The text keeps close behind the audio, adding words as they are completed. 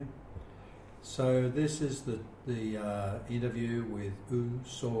So this is the interview with U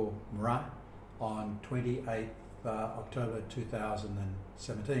So Mra on 28th October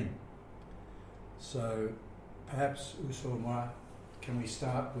 2017. So perhaps U So Mra, can we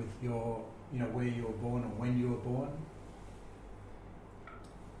start with your, where you were born or when you were born?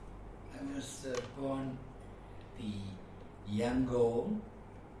 I was born the Yangon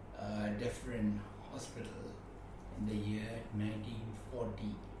Different Hospital in the year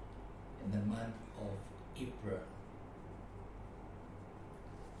 1940 in the month of April.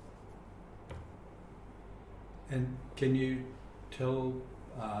 And can you tell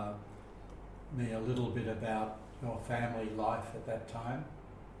me a little bit about your family life at that time?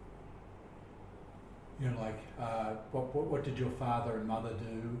 What did your father and mother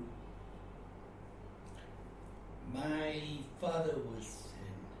do? My father was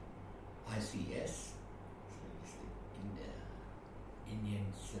in ICS, so he's in the Indian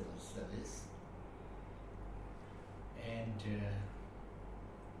Civil Service, and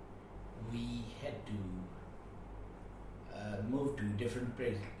we had to move to different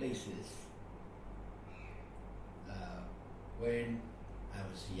places when I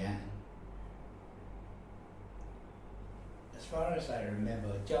was young. As far as I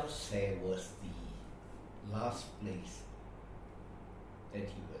remember, Jiaoshe was the last place that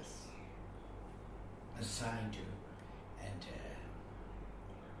he was assigned to, and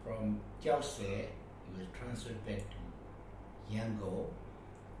from Jiaoshe he was transferred back to Yangon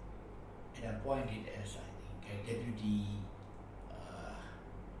and appointed as, I think, a deputy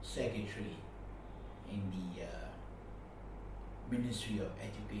secretary in the Ministry of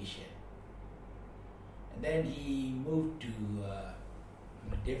Education. And then he moved to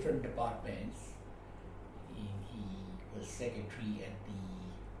different departments. He was secretary at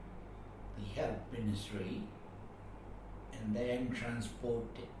the Health Ministry, and then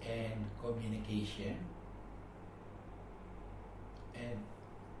Transport and Communication, and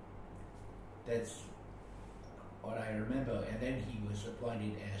that's what I remember. And then he was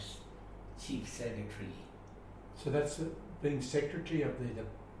appointed as Chief Secretary. So that's being secretary of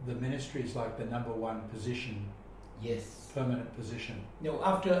the ministry is like the number one position. Yes. Permanent position. No,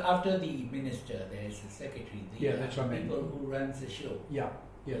 after the minister, there is a secretary. That's what I mean. People who runs the show. Yeah.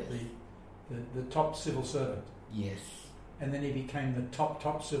 Yes. The top civil servant. Yes. And then he became the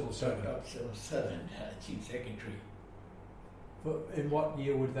top civil servant. Top civil servant, chief secretary. In what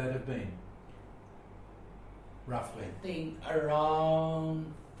year would that have been? Roughly. I think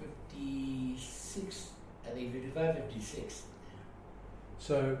around 56. I think 55, 56.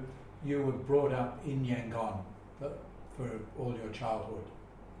 So you were brought up in Yangon for all your childhood?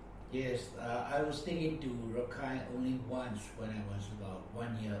 Yes, I was taken to Rakhine only once when I was about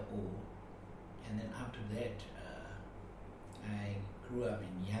 1 year old, and then after that I grew up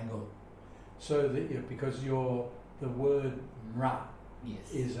in Yangon. So because the word Mra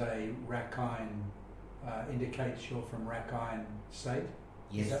is a Rakhine, indicates you're from Rakhine State?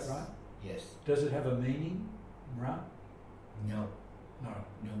 Yes. Is that right? Yes. Does it have a meaning, Mra? No.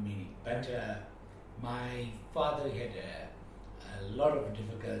 No meaning. But my father had a lot of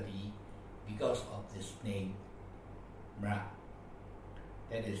difficulty because of this name, Mra.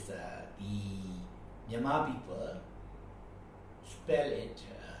 That is, the Myanmar people spell it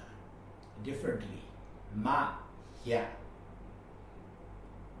differently. Ma-ya.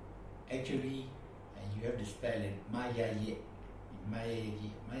 Actually, you have to spell it Ma-ya-ye.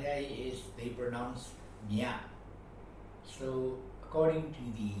 Ma-ya-ye is, they pronounce Mya. So, according to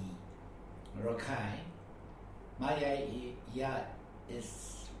the Rakhine, Ma-ya is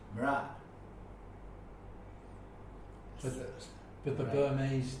Mra. But the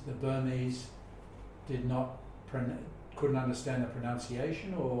Burmese did not couldn't understand the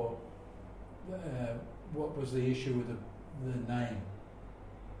pronunciation, or what was the issue with the name?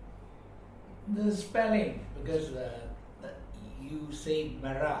 The spelling, because you say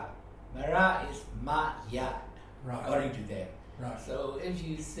Mara. Mara is Ma-ya, right, according to them. Right. So if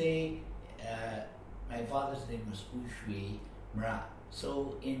you say, my father's name was U Shui Mra,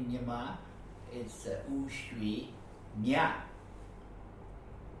 so in Myanmar it's U Shui Mya.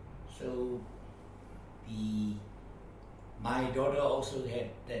 So my daughter also had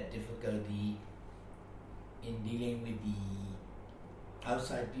that difficulty in dealing with the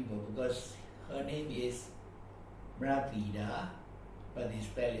outside people, because her name is Mratida, but the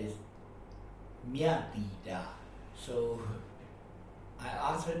spell is Myatida. So I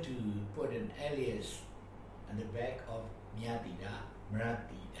asked her to put an alias on the back of Myatida,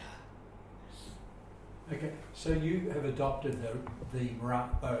 Mratida. Okay, so you have adopted the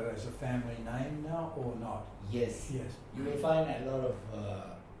Mratho as a family name now, or not? Yes. Yes. You will find a lot of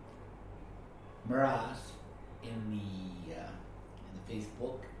Mraz in the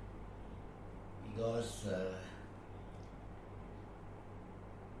Facebook because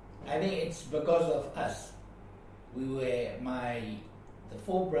I think it's because of us. We were the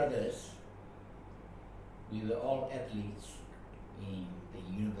four brothers. We were all athletes in the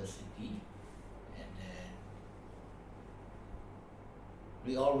university, and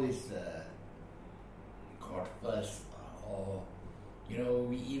we always got first, or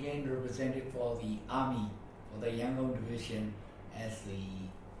we even represented for the army, for the Yangon division, as a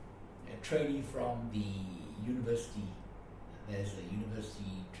trainee from the university. There's a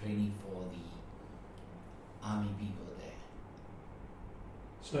university training for the army people there.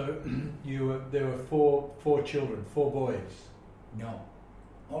 So there were four children, 4 boys. No,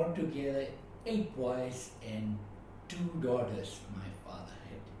 altogether 8 boys and 2 daughters my father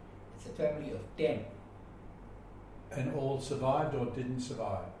had. It's a family of 10. And all survived or didn't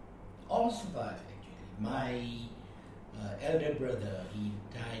survive? All survived actually. My elder brother, he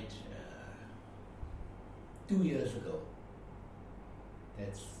died 2 years ago.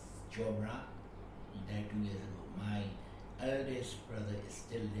 That's Jomra. He died 2 years ago. My eldest brother is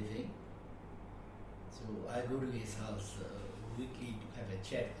still living. So I go to his house weekly to have a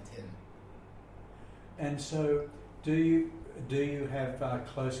chat with him. And so do you have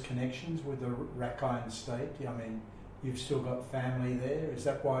close connections with the Rakhine state? I mean, you've still got family there. Is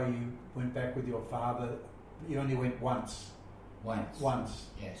that why you went back with your father? You only went once? Once.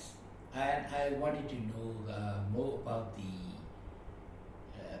 Yes. And I wanted to know more about the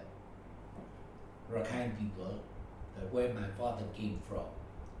Rakhine people, where my father came from.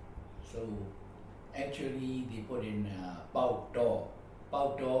 So actually they put in Bao Do.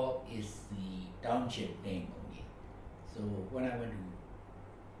 Bao Do is the township name only. So when I went to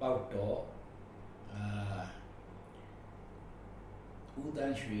Bao Do, U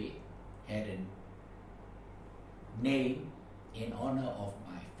Tan Shui had a name in honor of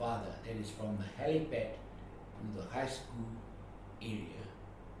my father. That is from the helipad to the high school area.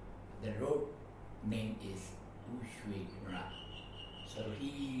 The road name is U Shui Ra. So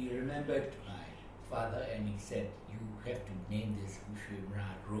he remembered my father and he said, you have to name this U Shui Ra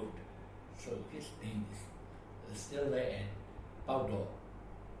Road. So his name is still there and Bao Do.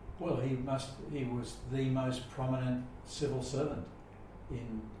 Well, he was the most prominent civil servant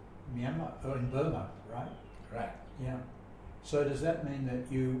in Myanmar, or in Burma, right? Right. Yeah. So does that mean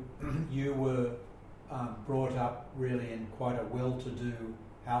that you were brought up really in quite a well-to-do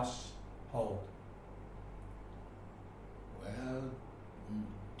household? Well,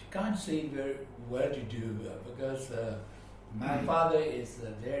 you can't say very well-to-do because my father is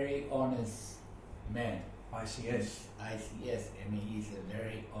a very honest man. ICS. ICS. I mean, he's a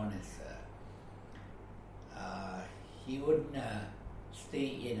very honest. He wouldn't stay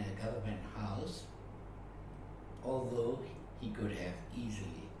in a government house, although he could have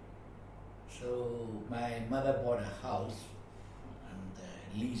easily. So my mother bought a house on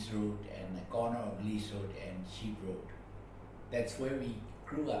the Lees Road and the corner of Lees Road and Sheep Road. That's where we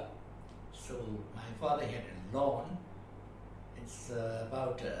grew up. So my father had a lawn. It's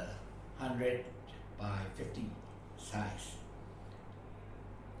about 100 by 50 size.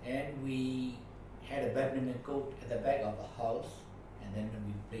 And we had a badminton court at the back of the house, and then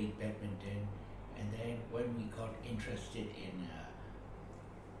we played badminton. And then when we got interested in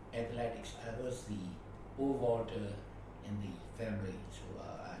athletics, I was the pole vaulter in the family. So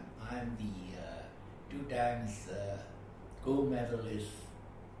I'm the 2 times gold medalist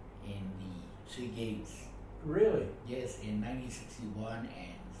in the SEA Games. Really? Yes, in 1961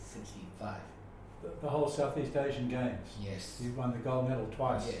 and 65. The whole Southeast Asian Games? Yes. You won the gold medal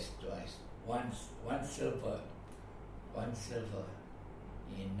twice? Yes, twice. One silver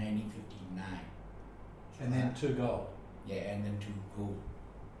in 1959. And then 2 gold? Yeah, and then 2 gold.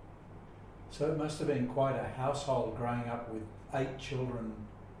 So it must have been quite a household growing up with 8 children.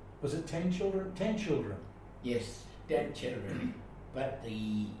 Was it 10 children? 10 children? Yes, 10 children. But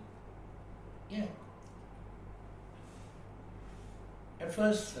at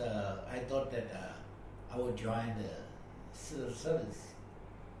first I thought that I would join the civil service.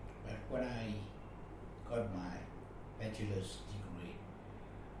 But when I got my bachelor's degree,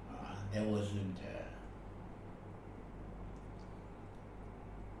 there wasn't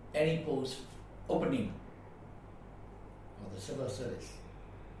any post opening for the civil service.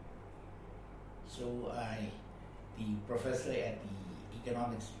 So the professor at the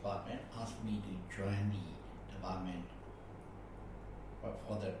economics department asked me to join the department. But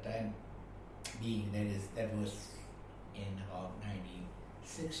for the time being, that was in about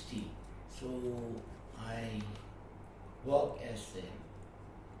 1960. So I worked as a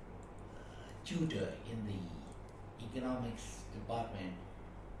tutor in the economics department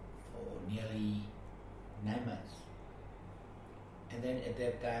for nearly 9 months. And then at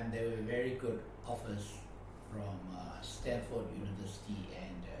that time there were very good offers from Stanford University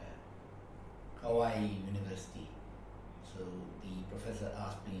and Hawaii University. So the professor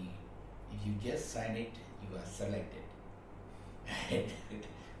asked me, if you just sign it, you are selected.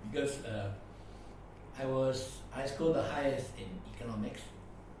 Because I scored the highest in economics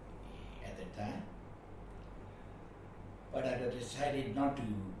at that time, but I decided not to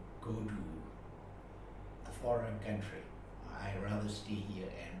go to a foreign country. I'd rather stay here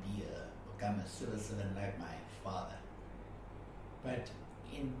and become a civil servant like my father. But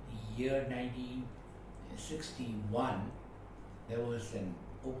in the year 1961, there was an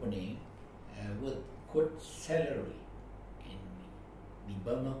opening with good salary in the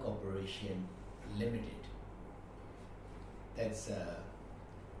Burma Corporation Limited. That's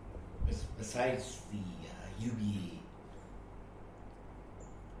besides the UBA.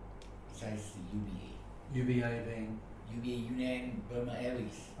 Besides the UBA. UBA being? UBA, Union Burma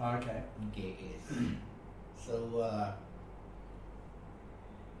Airways. Okay. Okay, yes. So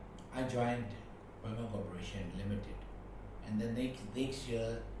I joined Burma Corporation Limited, and then next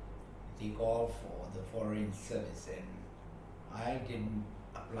year they called for the foreign service, and I didn't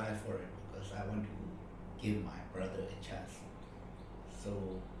apply for it because I want to give my brother a chance. So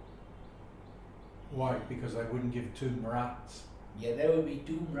why? Because they wouldn't give 2 Marats? Yeah, there will be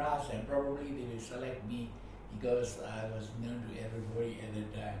 2 Marats, and probably they will select me because I was known to everybody at the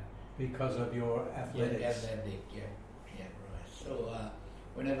time. Because of your athletics? Yeah, athletic, yeah, right. So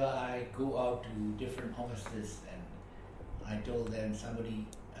whenever I go out to different offices and I told them somebody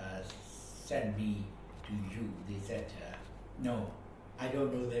sent me to you, they said, no, I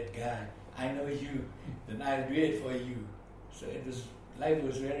don't know that guy. I know you, then I'll do it for you. So life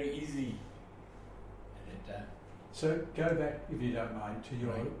was very easy at that time. So go back, if you don't mind, to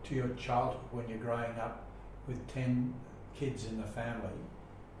your childhood when you're growing up with 10 kids in the family.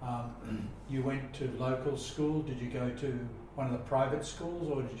 You went to local school. Did you go to one of the private schools,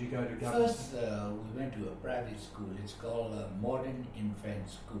 or did you go to government? First, we went to a private school. It's called Modern Infant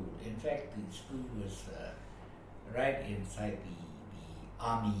School. In fact, the school was right inside the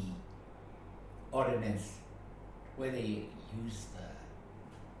Army Ordnance, where they used,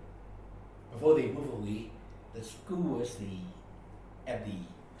 before they moved away, the school was at the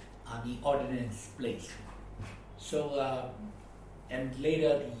Army Ordnance place. So, and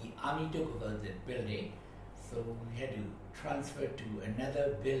later the Army took over the building, so we had to transfer to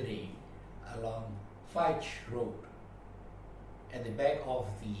another building along Fitch Road at the back of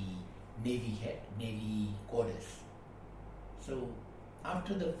the Navy quarters. So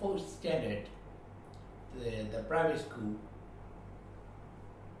after the 4th standard, the private school,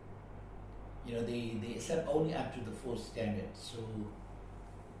 they accept only up to the 4th standard. So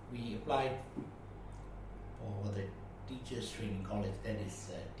we applied for the Teachers Training College, that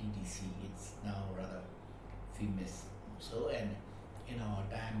is TTC. It's now rather famous. So, and in our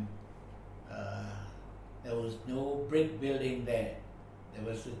time, there was no brick building there. There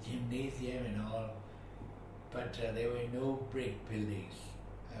was a gymnasium and all, but there were no brick buildings.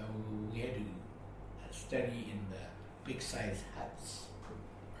 We had to study in the big size huts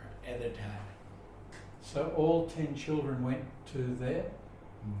at the time. So all 10 children went to there?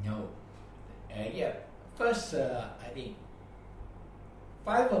 No. Yeah. First, I think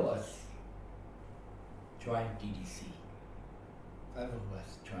 5 of us joined TTC. 5 of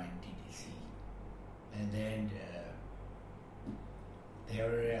us joined TTC. And then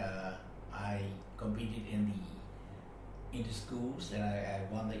there I competed in the inter-schools, and I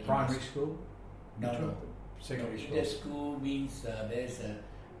won the primary school? No. Secondary school. Inter-school means there's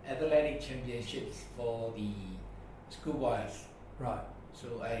athletic championships for the schoolboys. Right.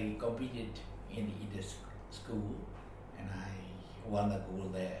 So I competed in the inter-school, and I won the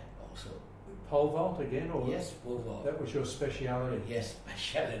gold there also. Pole vault again, or? Yes, pole vault. That was your speciality? Yes,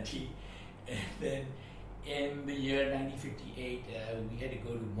 speciality. And then in the year 1958, we had to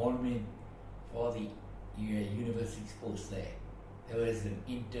go to Monument for the university sports there. There was an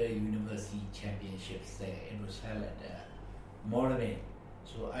inter-university championships there. It was held at Monument.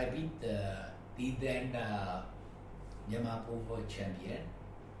 So I beat the then Myanmar pole vault champion.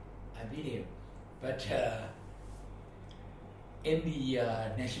 I beat him. But in the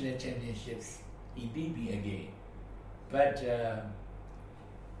national championships, he beat me again. But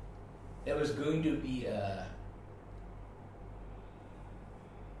there was going to be a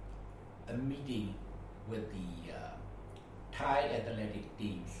meeting with the Thai athletic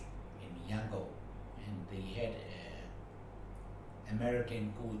teams in Yangon, and they had an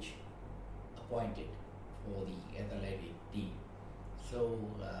American coach appointed for the athletic team. So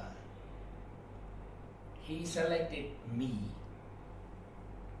he selected me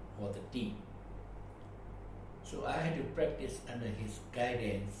for the team. So I had to practice under his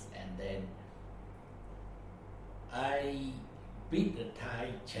guidance, and then I beat the Thai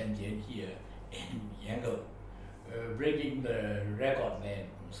champion here in Yangon, breaking the record then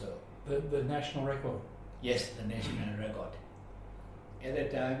also. The national record? Yes, the national record. At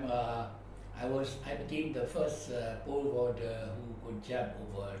that time, I became the first pole vaulter who could jump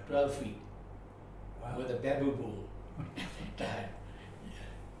over 12 feet with a bamboo pole at that time.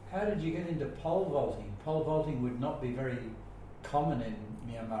 How did you get into pole vaulting? Pole vaulting would not be very common in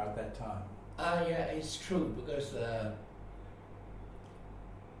Myanmar at that time. Yeah, it's true, because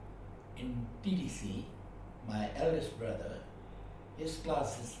in TDC, my eldest brother, his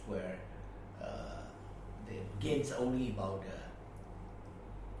classes were, the games only about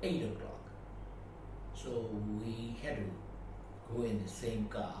 8 o'clock. So we had to go in the same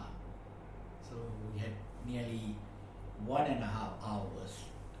car. So we had nearly 1.5 hours.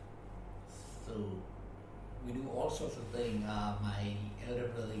 So we do all sorts of things. My elder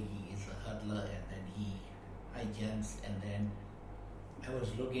brother, he is a hurdler, and then he high jumps, and then I was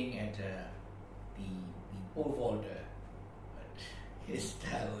looking at the pole vaulter, but his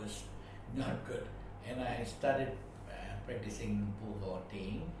style was not good, and I started practicing pole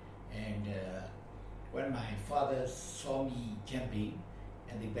vaulting. And when my father saw me jumping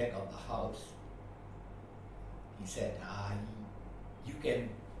at the back of the house, he said, you can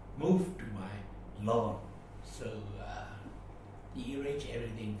move to my lawn. So he arranged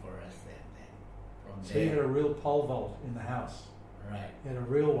everything for us then. From So there, you had a real pole vault in the house? right, You had a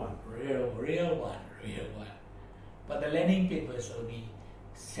real one? real one. But the landing pit was only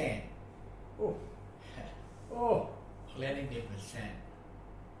sand. Oh. Oh. Landing pit was sand.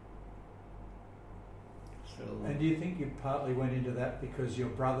 So And do you think you partly went into that because your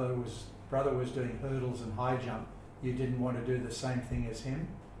brother was doing hurdles and high jump? You didn't want to do the same thing as him?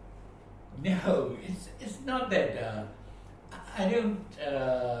 no, it's not that I don't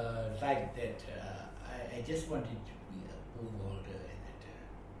like that. I just wanted to be a pole vaulter,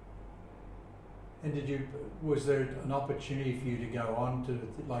 and And was there an opportunity for you to go on to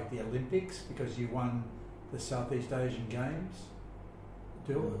like the Olympics because you won the Southeast Asian Games?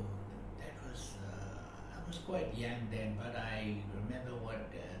 that I was quite young then, but I remember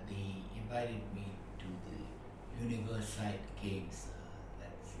what they invited me to the Universite Games.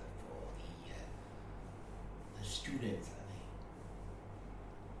 That's for the students, I think,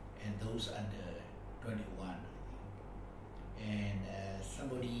 and those under 21, I think. And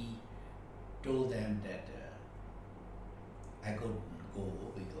somebody told them that I couldn't go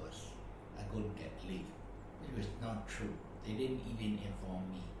because I couldn't get leave. It was not true. They didn't even inform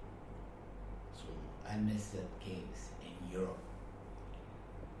me. So I missed the games in Europe.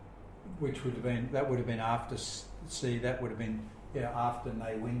 Which would have been after after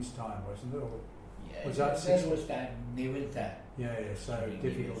Nay Wing's time, wasn't it? Or, Yeah, was that that was time, Neville time. yeah, so During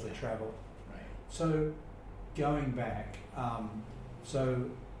difficult Neville's to time. travel. Right. So going back, so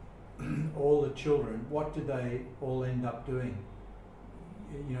all the children, what did they all end up doing?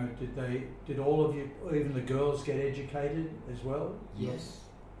 You know, did all of you, even the girls, get educated as well? Yes.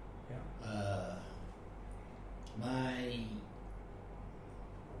 Yeah.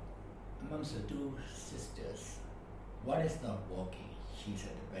 Amongst the two sisters, one is not working. She's at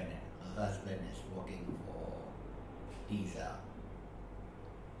the Bennett. Her husband is working for DISA.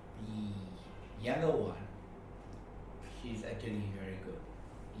 The younger one, she's actually very good.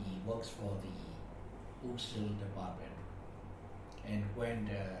 He works for the postal department. And when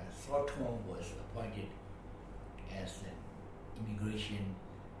Sotong was appointed as an immigration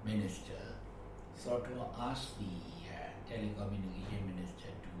minister, Sotong asked the telecommunication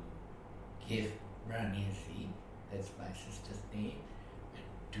minister to give Branisi, that's my sister's name,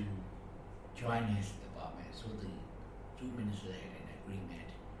 to join his department. So the two ministers had an agreement,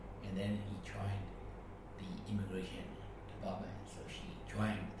 and then he joined the immigration department. So she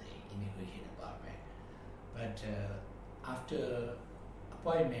joined the immigration department. But after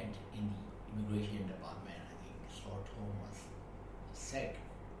appointment in the immigration department, I think Sotong was sick.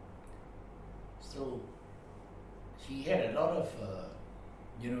 So she had a lot of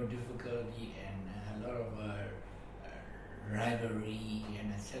difficulty and a lot of rivalry and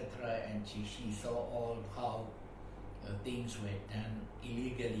etc. And she saw all how things were done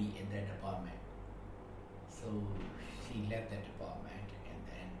illegally in that department. So she left that department, and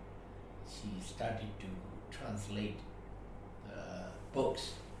then she started to translate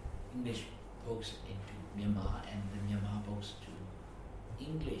books, English books into Myanmar, and the Myanmar books to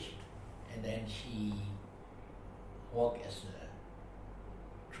English. and then she worked as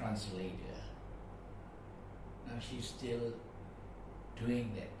a translator. Now she's still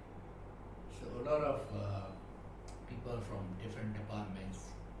doing that. So a lot of people from different departments,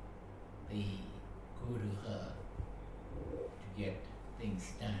 they go to her to get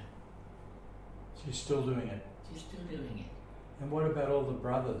things done. She's still doing it. She's still doing it. And what about all the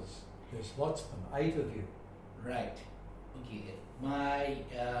brothers? There's lots of them, 8 of you. Right. Okay. My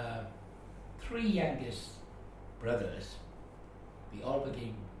 3 youngest brothers, we all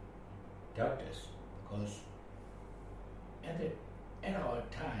became doctors because at our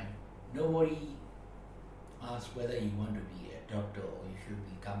time, nobody asked whether you want to be a doctor or you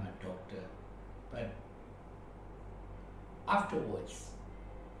should become a doctor. But afterwards,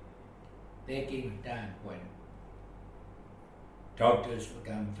 there came a time when doctors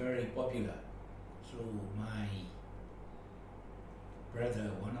become very popular. So my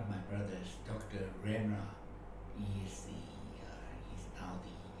brother, one of my brothers, Dr. Remra, he's now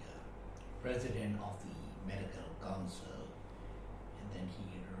the president of the medical council, and then he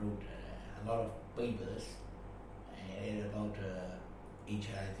wrote a lot of papers about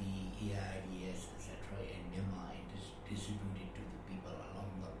HIV, AIDS, etc. in Myanmar and distributed to the people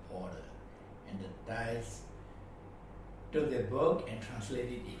along the border. And the Thais took the book and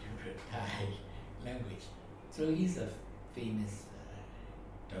translated it into Thai language. So he's a famous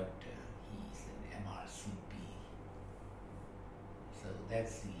doctor. He's an MRCP. So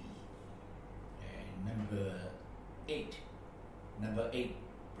that's the number 8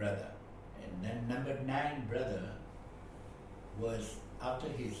 brother. And then number 9 brother was, after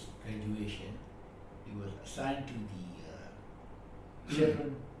his graduation, he was assigned to the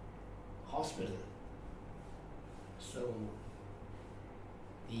children's hospital. So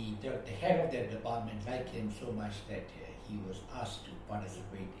the head of that department liked him so much that he was asked to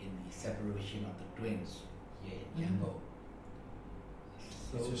participate in the separation of the twins here in Yangon.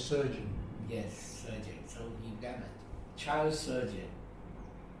 He's a surgeon. Yes, surgeon. So he became a child surgeon.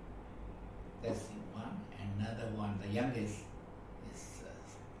 That's the one. Another one, the youngest, is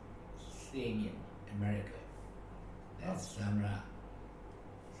staying in America. That's Zamra.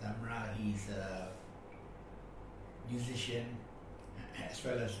 Zamra, he's a musician as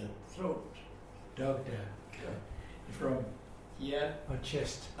well as a throat doctor. From here,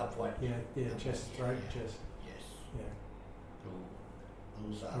 chest. upward. Yeah, chest, throat, chest. Yes. Yeah. So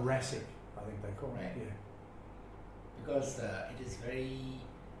those are Thoracic, I think they call right. it. Yeah. Because it is very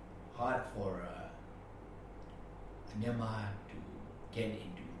hard for Myanmar to get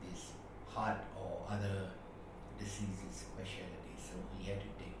into this heart or other diseases specialty, so he had to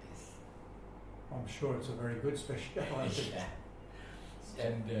take this. I'm sure it's a very good specialty.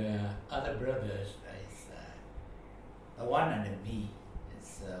 And other brothers is the one under me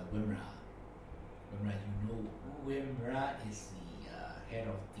is Wimra. Wimra, you know who Wimra is the head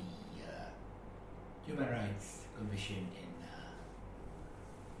of the Human Rights Commission in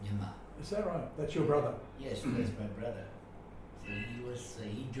Myanmar. Is that right? That's your brother? Yes, that's my brother. So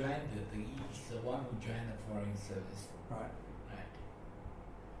he joined he's the one who joined the Foreign Service. Right. Right.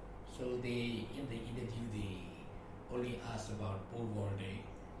 So in the interview, they only asked about Bovolde.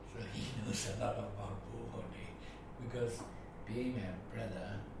 So he knows a lot about Bovolde because being my brother,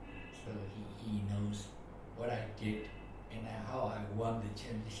 so he knows what I did and how I won the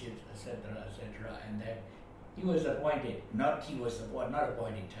championships, etc., etc. And then he was appointed, not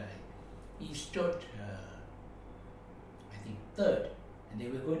appointed. He stood, I think, 3rd, and they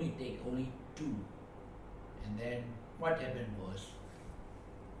were going to take only 2. And then what happened was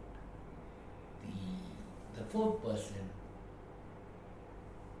the 4th person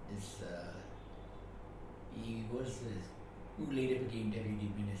is he was who later became deputy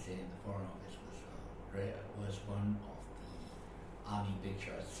minister in the foreign office was one of the army big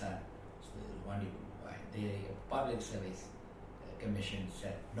shot's son. So the public service commission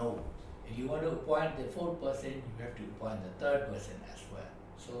said no. If you want to appoint the 4th person, you have to appoint the 3rd person as well.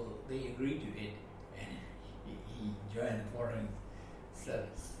 So they agreed to it, and he joined the foreign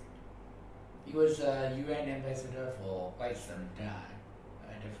service. He was a UN ambassador for quite some time,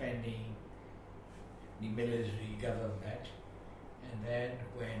 defending the military government. And then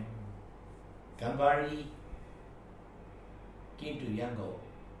when Gambari came to Yangon,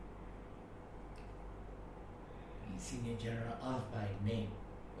 the senior general asked by name,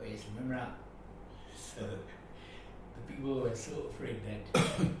 where is Wimra? So the people were so afraid that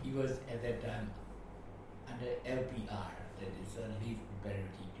he was at that time under LPR, that is a leave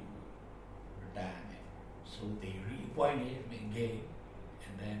preparatory to retirement. So they reappointed him again,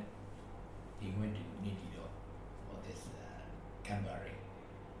 and then he went to Nitido for this Gambari.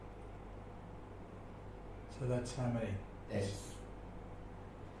 So that's how many? That's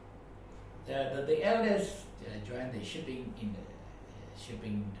the eldest joined the shipping in the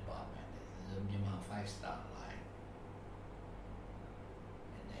shipping department, the Myanmar 5-star line,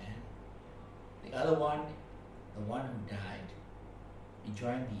 and then the other one, the one who died, he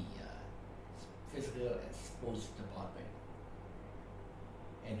joined the physical and sports department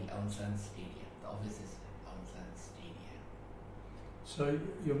at the Aung San Stadium. The offices at Aung San Stadium. So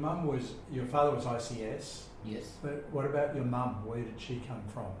your father was ICS, Yes, but what about your mum? Where did she come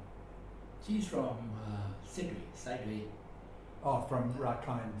from? she's from Sideway. Oh, from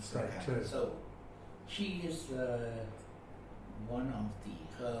Rakhine State too. So she is one of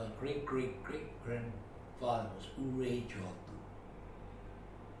her great grandfather was Ure Jodu.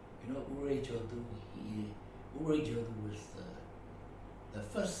 You know Ure Jodu? Ure Jodu was the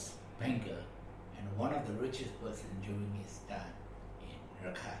first banker and one of the richest person during his time in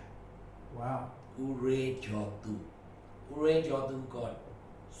Rakhine. Wow. Ure Jodu. Ure Jodu got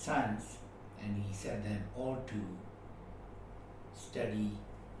sons and he sent them all to study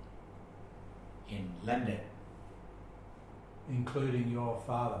in London. Including your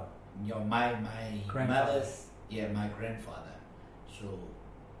father. My Grandfather. mother's, my grandfather. So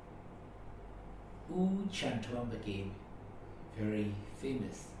U Chantuan became very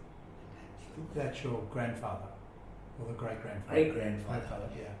famous. That's your grandfather, or the great grandfather. Great grandfather. Grandfather,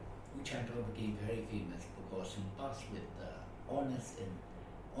 yeah. U Chantuan became very famous because he passed with honors in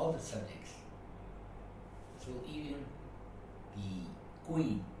all the subjects. So even the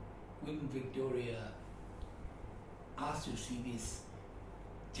Queen Victoria, asked to see this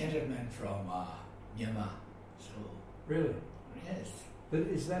gentleman from Myanmar. So Really? yes, But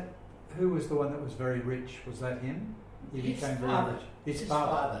is that who was the one that was very rich? Was that him? He his became father. very rich. His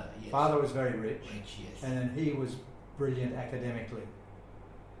father. Yes. Father was very rich, Yes. and then he was brilliant academically.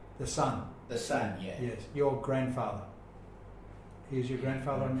 The son. The son. Yeah. Yes. Your grandfather. He was your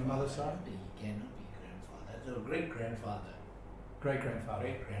grandfather on your mother's side. He cannot be grandfather. So great grandfather. Great grandfather.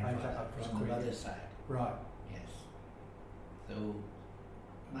 Great grandfather Okay, from the mother's side. Right. Yes. So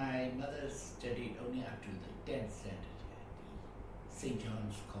my mother studied only up to the 10th standard at the St.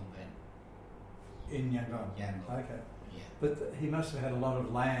 John's Convent, In Yangon. Yangon. Okay. Yeah. But he must have had a lot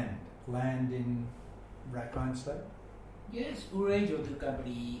of land in Rakhine State. Yes, Ure Jodu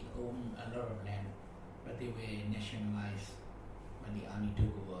company owned a lot of land, but they were nationalized when the army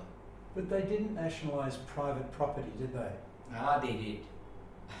took over. But they didn't nationalise private property, did they? They did.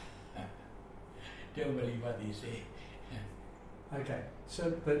 Don't believe what they say. Okay.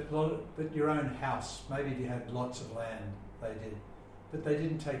 So, but your own house, maybe you had lots of land, they did. But they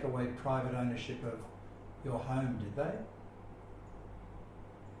didn't take away private ownership of your home, did they?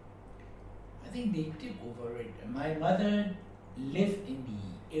 I think they took over it. My mother lived in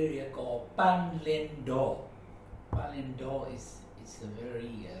the area called Pan Len Do. Pan Len Do is a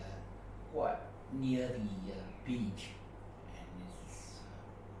very quite near the beach, and it's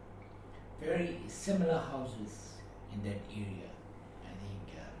very similar houses in that area. I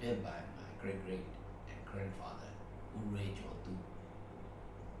think built by my great and grandfather, Ure Jodu.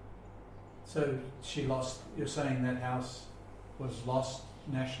 So she lost. You're saying that house was lost,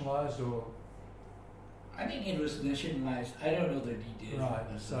 nationalised, or I think it was nationalized. I don't know the details. right?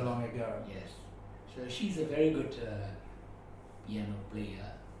 but, So long ago. Yes. So she's a very good piano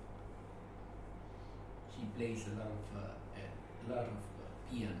player. She plays a lot of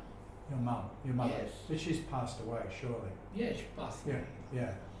piano. Your mother. Yes. But she's passed away, surely. Yeah, she passed away.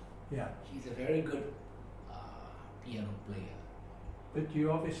 Yeah. She's a very good piano player. But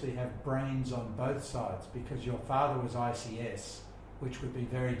you obviously have brains on both sides because your father was ICS, which would be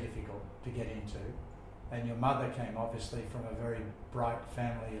very difficult to get into, and your mother came obviously from a very bright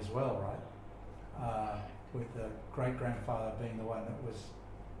family as well, right? With the great grandfather being the one that was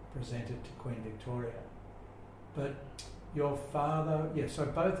presented to Queen Victoria. But your father, so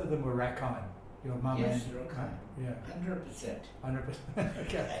both of them were Rakhine. Your mum Yes, and Rakhine. Yeah, 100%. 100%.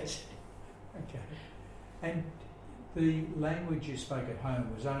 Okay. Okay. And the language you spoke at home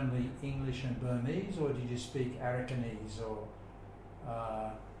was only English and Burmese, or did you speak Arakanese or?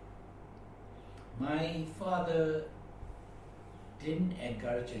 My father didn't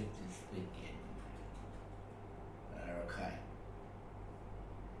encourage us to speak in Rakhine.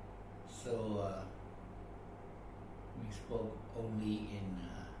 So we spoke only in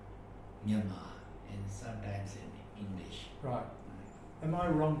Myanmar and sometimes in English. Right. Am I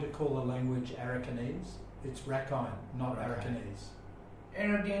wrong to call the language Arakanese? It's Rakhine, not Rakhine. Arakanese.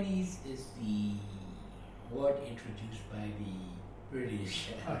 Arakanese is the word introduced by the British.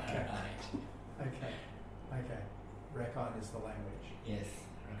 Okay. Okay. Rakhine is the language. Yes,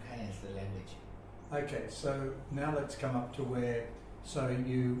 Rakhine is the language. Okay, so now let's come up to where, so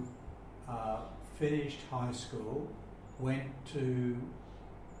you finished high school, went to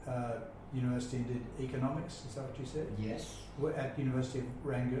university and did economics, is that what you said? Yes. At University of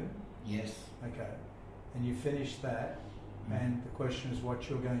Rangoon? Yes. Okay. And you finished that, and the question is what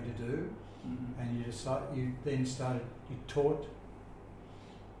you're going to do, and you then started, you taught,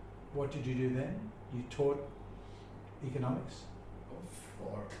 what did you do then? You taught economics?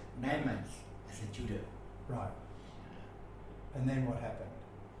 For 9 months as a tutor. Right. And then what happened?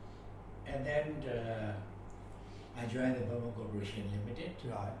 And then I joined the Burma Corporation Limited.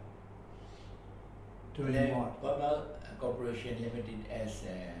 Right. Doing then what? Burma Corporation Limited as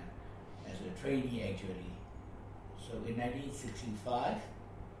a trainee actually. So in 1965,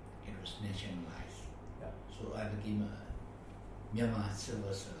 it was nationalized. Yeah. So I became a Myanmar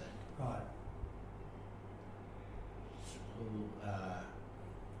civil servant. Right. So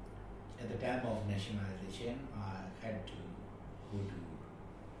at the time of nationalization, I had to go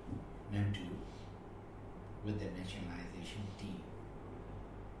to Namtu with the nationalization team.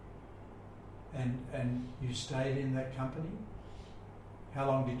 And you stayed in that company? How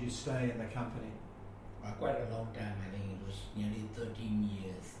long did you stay in the company? Quite a long time. I think it was nearly 13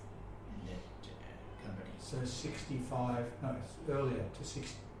 years in that company. So 65, no, it's earlier,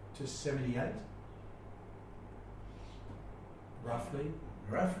 to 78? Roughly?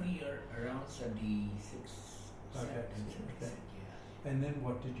 Roughly around 76. Okay. 76, Okay. yeah. And then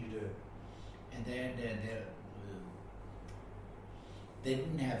what did you do? And then they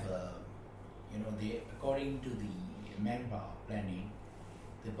didn't have a, according to the manpower planning,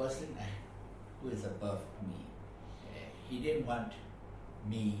 the person who is above me, he didn't want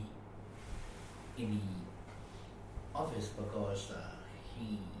me in the office because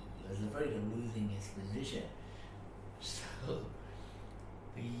he was afraid of losing his position. So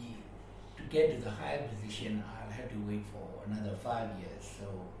to get to the higher position, I'll have to wait for another 5 years. So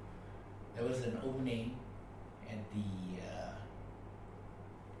there was an opening at the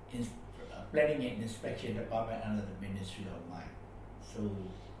Planning and Inspection Department under the Ministry of Mine. So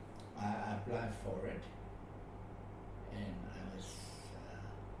I applied for it and I was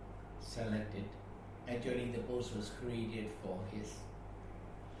selected. Actually, the post was created for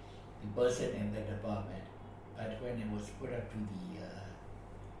the person in the department, but when it was put up to the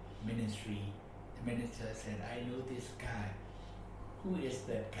ministry, the minister said, "I know this guy. Who is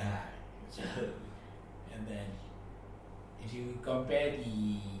that guy?" So, and then if you compare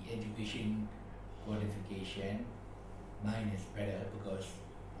the education qualification, mine is better because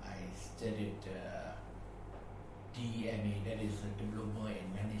I studied DMA, that is a Diploma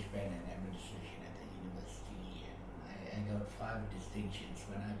in Management and Administration at the university, and I got 5 distinctions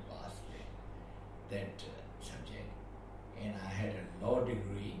when I passed that subject. And I had a law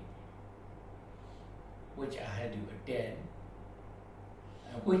degree, which I had to attend,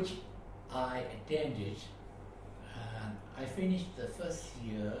 which I attended. I finished the first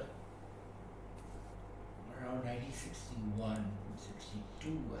year around 1961,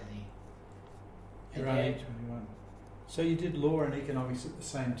 62, I think. You're only 21. So you did law and economics at the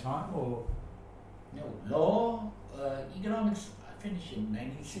same time, or? No, law, economics, I finished in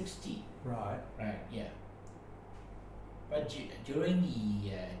 1960. Right. Right, yeah. But during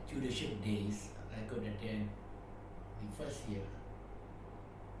the tutorship days, I could attend the first year.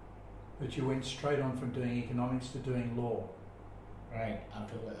 But you went straight on from doing economics to doing law. Right,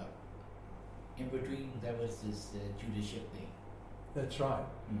 after in between there was this tutorship thing. That's right.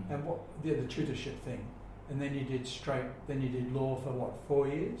 Mm. And what the tutorship thing, and then you did law for what, 4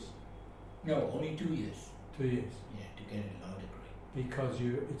 years? No, only 2 years. 2 years. Yeah, to get a law degree. Because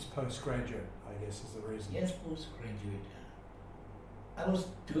it's postgraduate, I guess is the reason. Yes, postgraduate. I was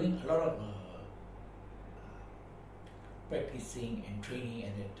doing a lot of practicing and training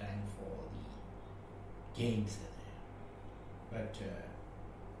at that time for the games. But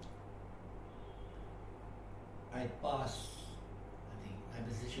I passed, I think my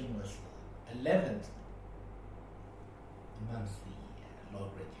position was 11th amongst the law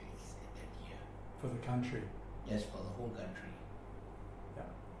graduates that year. For the country. Yes, for the whole country. Yeah.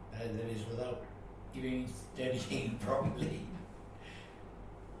 That is without even studying properly.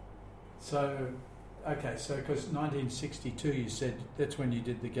 So, okay, so because 1962 you said that's when you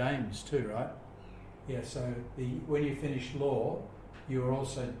did the games too, right? Yeah, so when you finished law, you were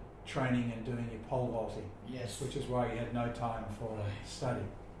also training and doing your pole vaulting. Yes. Which is why you had no time for study.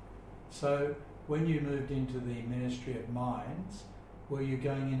 So when you moved into the Ministry of Mines, were you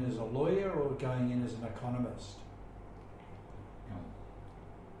going in as a lawyer or going in as an economist? No.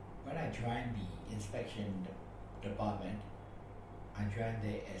 When I joined the inspection department, I joined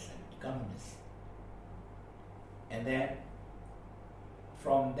there as an economist. And then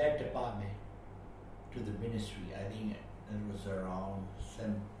from that department to the ministry, I think it was around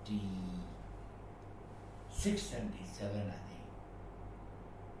 76, 77, I think.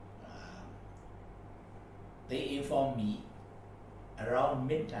 They informed me around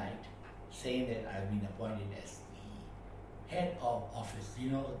midnight saying that I've been appointed as the head of office.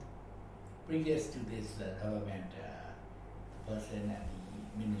 You know, previous to this government, the person at the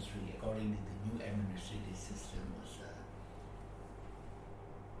ministry, according to the new administrative system, was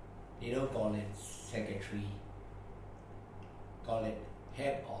they don't call it secretary, call it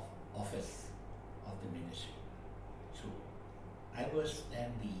head of office of the ministry. So I was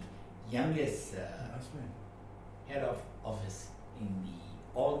then the youngest head of office in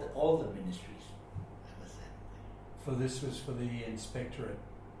all the ministries. I was then. For this was for the inspectorate,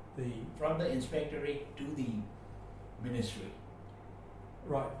 from the inspectorate to the ministry.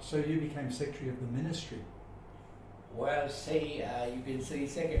 Right. So you became secretary of the ministry. Well, say you can say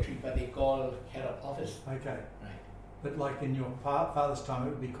secretary, but they call head of office. Okay. Right. But like in your father's time, it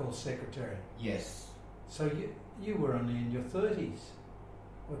would be called secretary. Yes. So you were only in your 30s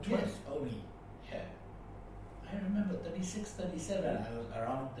or 20s? Yes, only. Yeah. I remember 36, 37. I was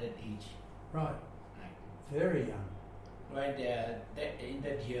around that age. Right. Right. Very young. Right. In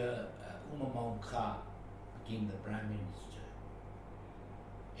that year, Umamong Kha became the prime minister.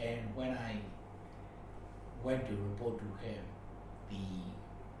 And when I went to report to him, the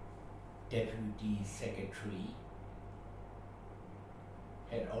deputy secretary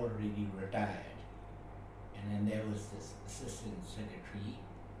had already retired. And then there was this assistant secretary.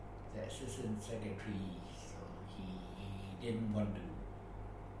 The assistant secretary, so he didn't want to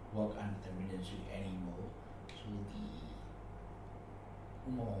work under the ministry anymore. So the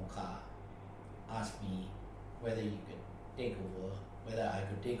Umamong Kha asked me whether I could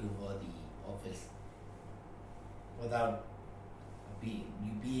take over the office without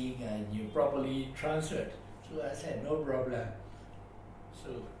being properly transferred. So I said, no problem. So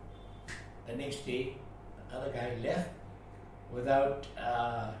the next day, the other guy left without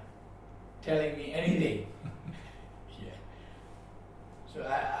telling me anything. Yeah. So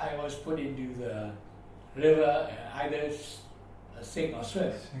I was put into the river, either sink or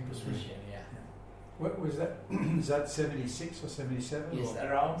swim position. Yeah. What was that? Is that 76 or 77? Yes,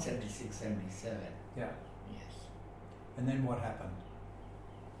 or? around 76, 77. Yeah. Yes. And then what happened?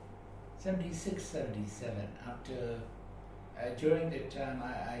 76, 77. After, during that time,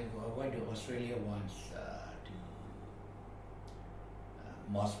 I went to Australia once to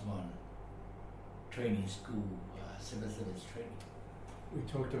Mossman training school, civil service training. We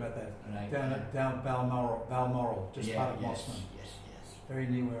talked about that. Right. Down Balmoral, just part of Mossman. Yes. Very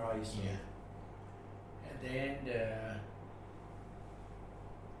near where I used to live. And then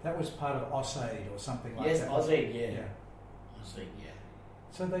that was part of AusAid or something like yes, that. AusAid, Yeah. AusAid, yeah.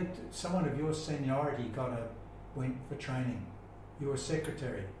 So someone of your seniority went for training. You were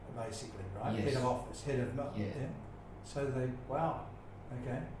secretary, basically, right? Yes. Head of office, head of Yeah. So wow,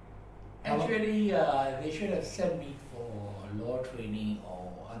 okay. Actually, they should have sent me for law training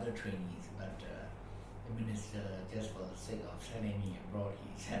or other trainings, but the minister, just for the sake of sending me abroad,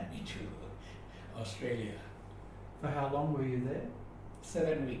 he sent me to Australia. For how long were you there?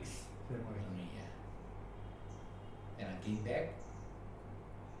 7 weeks. 7 weeks. Only, yeah. Then I came back,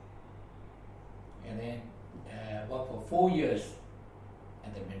 and then worked for 4 years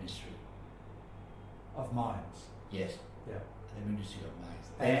at the Ministry Of Mines. Yes. Yeah. At the Ministry of Mines.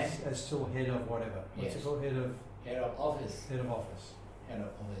 As still head of whatever. What's it called? Head of office. Head of office. Head of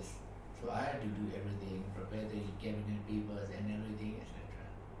office. So I had to do everything, prepare the cabinet papers and everything, etc.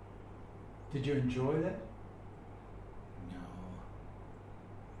 Did you enjoy that? No,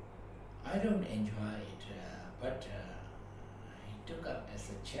 I don't enjoy it, but I took up as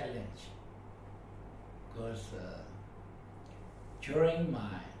a challenge because during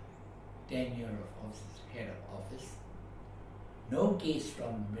my tenure of office, head of office, no case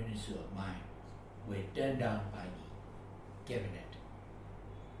from the Ministry of Mines were turned down by the cabinet.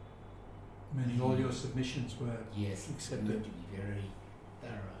 Meaning all your submissions were Yes, accepted. you have to be very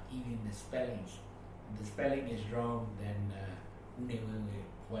thorough. Even the spellings. If the spelling is wrong, then we will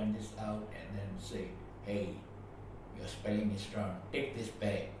find this out and then say, hey, your spelling is wrong, take this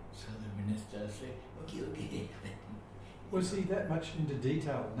back. So the minister said, okay. Was he that much into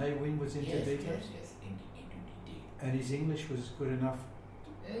detail? Ne Win was into detail? Yes, into detail. And his English was good enough?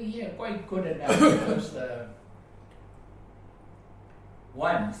 Yeah, quite good enough because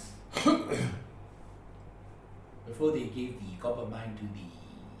once, before they gave the copper mine to the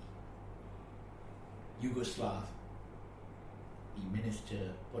Yugoslav, the minister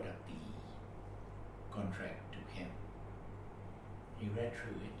put up the contract to him. He read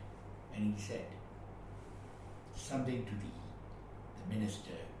through it and he said something to the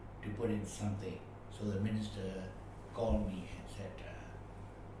minister to put in something. So the minister called me and said,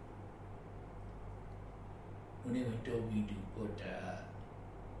 Unema told me to put a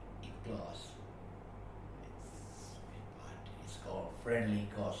clause. It's called friendly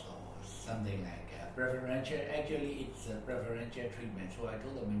cost or something like preferential. Actually, it's a preferential treatment. So I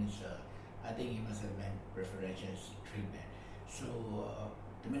told the minister, I think he must have meant preferential treatment. So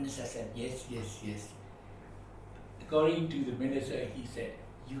the minister said, yes. According to the minister, he said,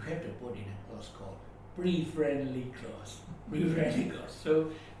 you have to put in a clause called pre-friendly clause. Pre-friendly clause.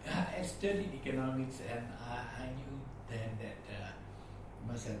 So I studied economics and I knew then that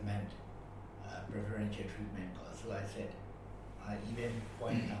must have meant preferential treatment clause. So I said, I even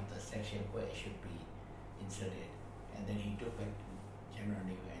pointed out the section where it should be inserted. And then he took back to General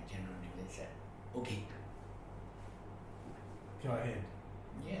Newell and General Newell said, okay. Go ahead.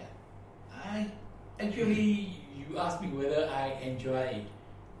 Yeah. Actually, you asked me whether I enjoyed it.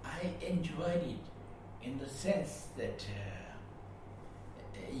 I enjoyed it in the sense that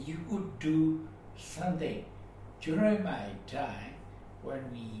you could do something. During my time,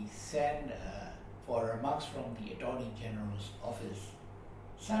 when we sent for remarks from the Attorney General's office,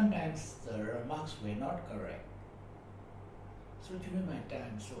 sometimes the remarks were not correct. So during my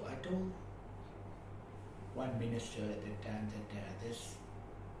time, so I told one minister at the time that this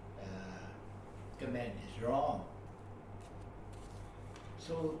comment is wrong.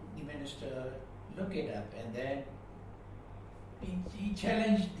 So the minister looked it up and then he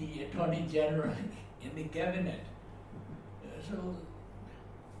challenged the Attorney General in the cabinet. So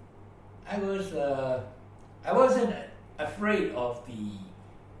I wasn't afraid of the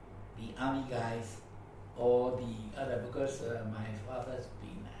army guys or the other, because my father's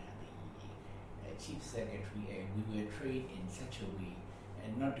been the chief secretary and we were trained in such a way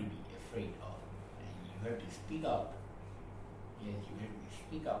and not to be afraid of. And you have to speak up. Yes, you have to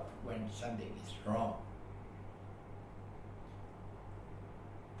speak up when something is wrong.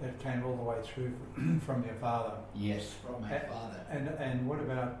 That came all the way through from your father. Yes, from my father. And what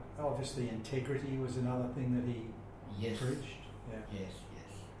about, obviously, integrity was another thing that he preached? Yeah. Yes.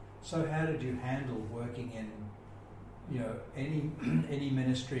 So how did you handle working in, any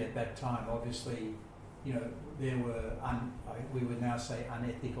ministry at that time? Obviously, there were, we would now say,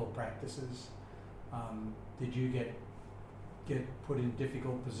 unethical practices. Did you get put in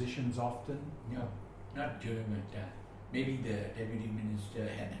difficult positions often? No, not during my time. Maybe the deputy minister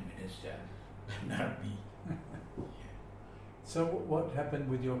and the minister, but not me. So what happened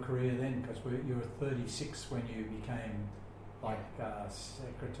with your career then? Because you were 36 when you became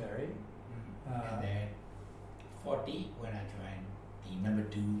secretary. And then 40 when I joined the number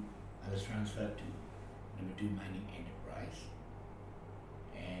 2, I was transferred to number 2 mining enterprise.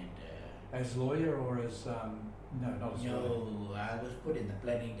 And as lawyer or as no, not as lawyer. No, I was put in the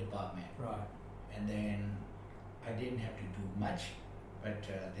planning department. Right. And then I didn't have to do much, but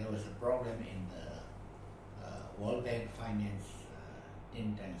there was a problem in the World Bank Finance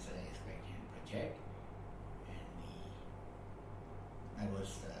Intensive Inspection Project, and I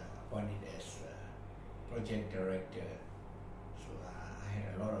was appointed as project director, so I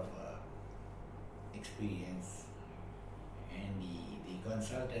had a lot of experience, and the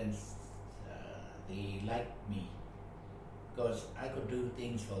consultants, they liked me because I could do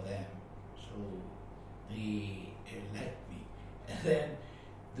things for them, so they liked me. And then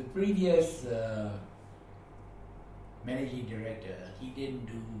the previous managing director, he didn't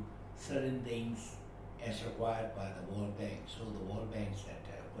do certain things as required by the World Bank. So the World Bank said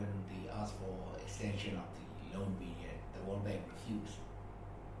when they asked for extension of the loan period, the World Bank refused.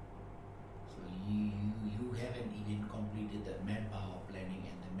 So you haven't even completed the manpower planning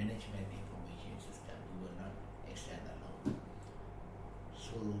and the management information system. You will not extend the loan.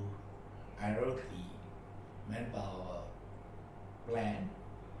 So I wrote the manpower plan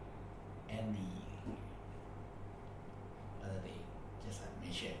and the other thing, just I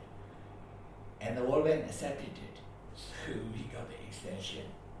mentioned. And the World Bank accepted it. So we got the extension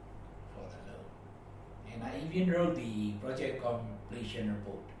for the loan. And I even wrote the project completion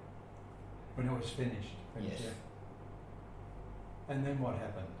report. When it was finished? Yes. Yeah. And then what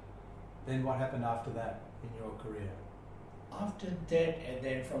happened? Then what happened after that in your career? After that, and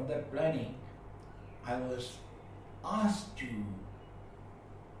then from that planning, I was asked to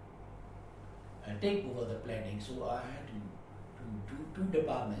take over the planning, so I had to do 2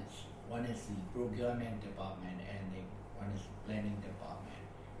 departments. One is the procurement department and one is the planning department.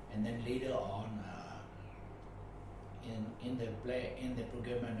 And then later on, in the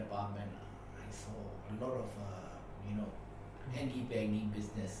procurement department, I saw a lot of hanky-panky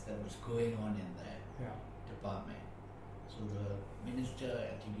business that was going on in that department. So the minister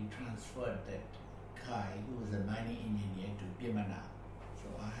actually transferred that guy who was a mining engineer to Pimana. So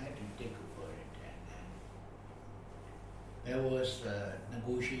I had to take over it, and then there was a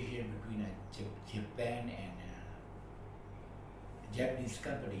negotiation between Japan and a Japanese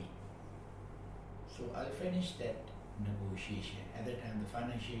company. So I finished that negotiation. At the time, the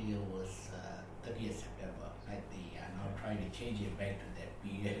financial year was 30th September. Like they are now trying to change it back to that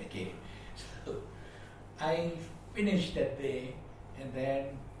period again. So I finished that day, and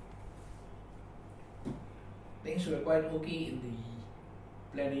then things were quite okay in the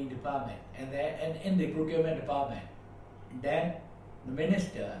planning department, and in the procurement department. And then the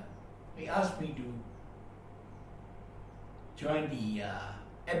minister, he asked me to join the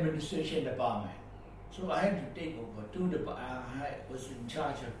administration department. So I had to take over I was in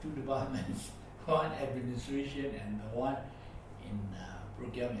charge of two departments, one administration and the one in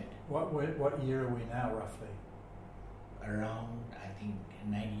procurement. What year are we now, roughly? Around, I think,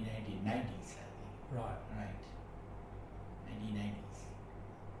 1990s, I think. Right. 1990s.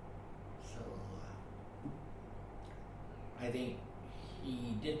 So I think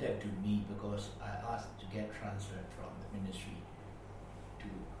he did that to me because I asked to get transferred from the ministry to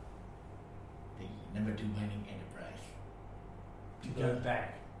the number 2 mining enterprise. To go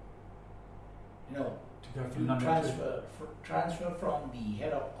back? No. To go from number 2? Transfer from the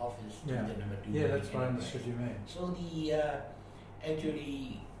head of office to the number 2 Yeah, mining that's what I understood you mean. So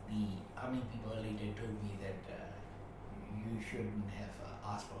actually the army people later told me that you shouldn't have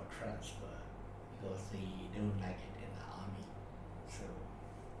asked for a transfer because they don't like it in the army. So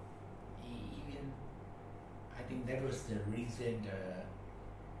even I think that was the reason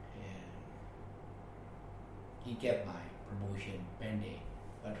he kept my promotion pending.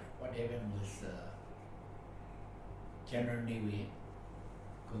 But what happened was General Navy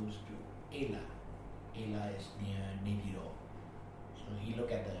goes to Ela. Ela is near Naviro. So he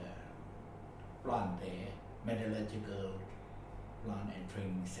looked at the plant there, metallurgical plant and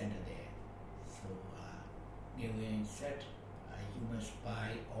training center there. So Navy said, you must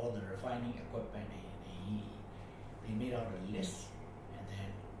buy all the refining equipment. And they made out a list, and then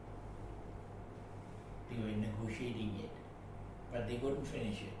they were negotiating it, but they couldn't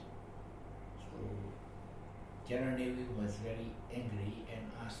finish it. So General Navy was very angry and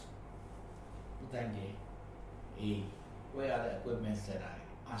asked Utanje, hey, where are the equipments that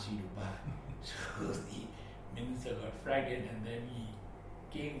I asked you to buy? So the minister got frightened, and then he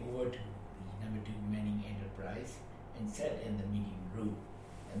came over to the number 2 mining enterprise and sat in the meeting room.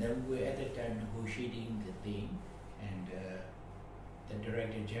 And then we were at the time negotiating the thing, and the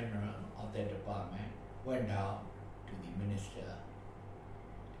Director General of that department went down to the minister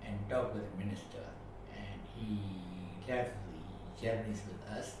and talked with the minister, and he left the Japanese with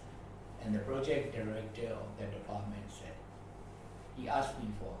us, and the project director of that department said, he asked me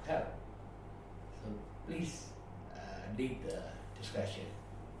for help, so please lead the discussion.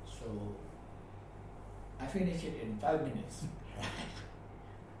 So I finished it in 5 minutes.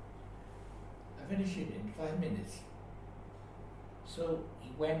 I finished it in 5 minutes. So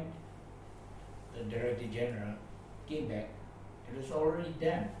he went, the Director General came back, it was already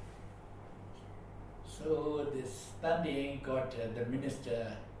done. So this Sunday the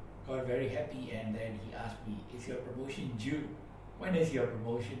minister got very happy, and then he asked me, is your promotion due? When is your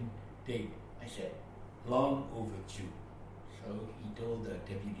promotion date? I said, long overdue. So he told the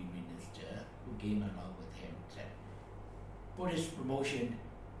deputy minister who came along with him, said, put his promotion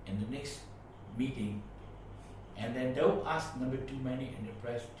in the next meeting, and then don't ask number 2 mining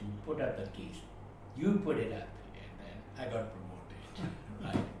enterprise to put up the case. You put it up, and then I got promoted.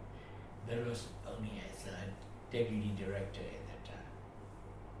 Right? That was only as a deputy director at that time.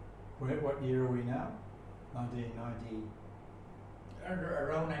 What year are we now? 1990?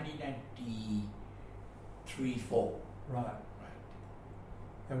 Around 1993-4. Right.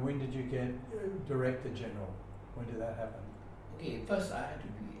 And when did you get Director General? When did that happen? Okay, first I had to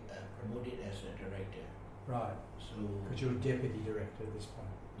be promoted as a director. Right. So because you were deputy director at this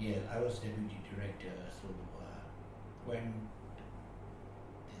point. Yeah, I was deputy director. So when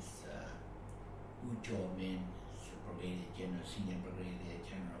this Wu Cho-min, Brigadier General, Senior Brigadier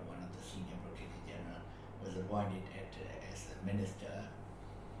General, one of the Senior Brigadier General, was appointed as a minister,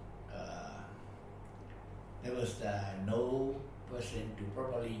 there was no person to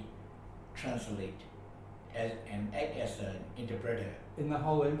properly translate and act as an interpreter. In the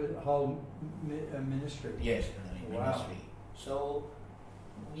whole ministry? Yes, in the Wow. ministry. So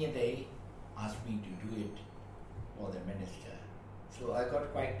they asked me to do it for the minister. So I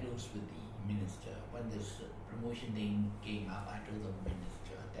got quite close with the minister. When this promotion thing came up, I told the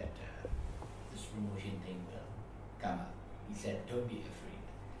minister that this promotion thing will come up. He said, "Don't be afraid.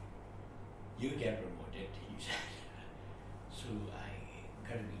 You get promoted," he said. So I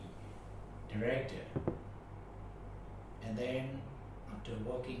got to be director. And then after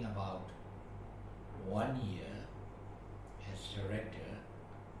working about 1 year as director,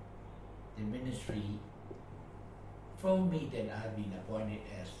 the ministry told me that I've been appointed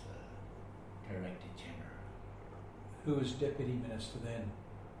as Director General. Who was Deputy Minister then?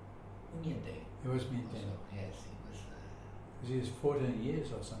 Union Day. It was Minten. Also, yes, he was. Because he was 14 years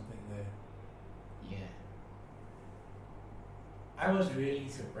or something there. Yeah. I was really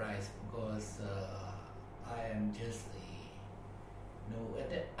surprised because I am just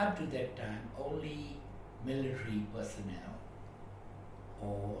up to that time, only military personnel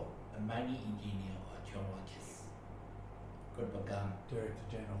or a mining engineer or geologist could become Director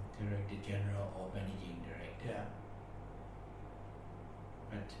General. Director General or Managing Director. Yeah.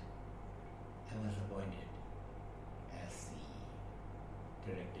 But I was appointed as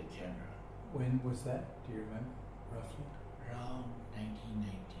the Director General When was that? Do you remember, roughly? around 1998,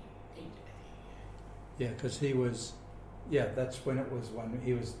 I think. Yeah, because he was, that's when it was when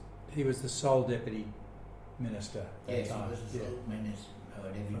he was the sole Deputy Minister at that Yes, time. he was the sole minister,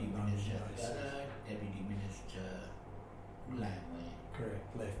 Deputy From Minister. 1996. The other Deputy Minister, Lai Wei,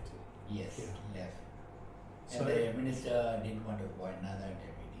 Correct, left. yes, Yeah. left. So, And the minister didn't want to appoint another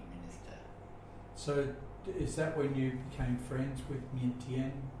Deputy Minister. so is that when you became friends with Min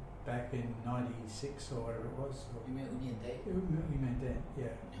Tien back in '96 or whatever it was? Or, You mean Union Day? you meant that,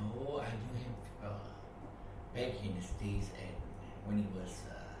 yeah. No, I knew him back in his days when he was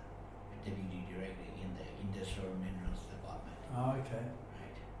Deputy Director in the Industrial Minerals Department. Oh, okay.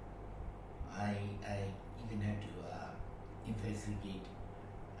 Right. I even had to investigate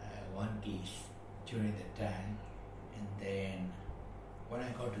one case during that time, and then when I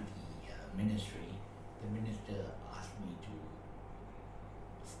got to the ministry, the minister asked me to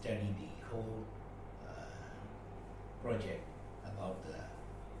study the whole project about the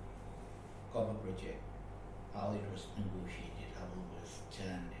copper project, how it was negotiated, how it was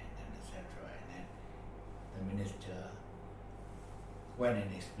done, and then etc. And then the minister went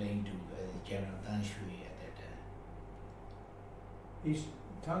and explained to General Tan Shui at that time.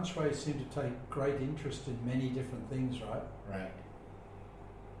 Tan Shui seemed to take great interest in many different things, right? Right.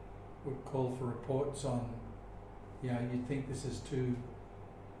 Would call for reports on, you'd think this is too,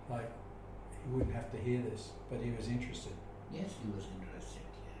 like, he wouldn't have to hear this, but he was interested. Yes, he was interested.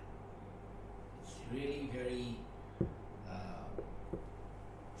 Yeah. It's really very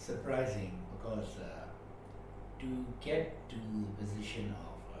surprising because to get to the position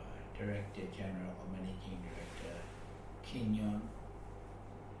of Director General or Managing Director, Kim Yon,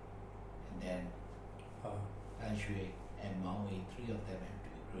 and then Tan Shui and Mao Wei, three of them have to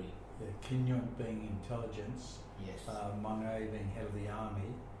agree. Yeah, Kin Yun being intelligence, Yes. Meng A being head of the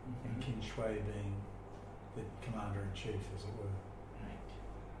army, and Mhm. Qin Shui being the commander-in-chief, as it were. Right.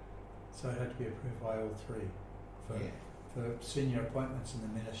 So it had to be approved by all three for, Yeah. for senior appointments in the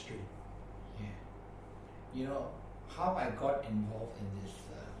ministry. Yeah. You know, how I got involved in this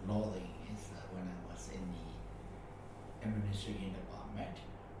law thing is when I was in the administration department.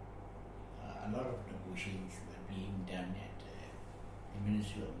 A lot of negotiations were being done at the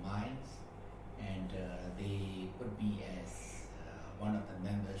Ministry of Mines, and they put me as one of the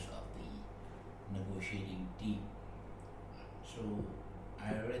members of the negotiating team. So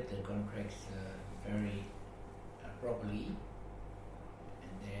I read the contracts very properly,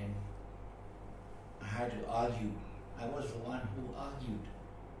 and then I had to argue. I was the one who argued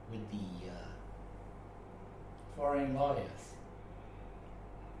with the foreign lawyers.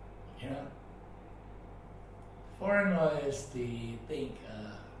 You know, foreign lawyers, they think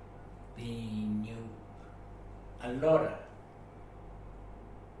they knew a lot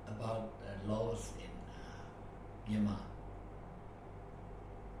about laws in Myanmar.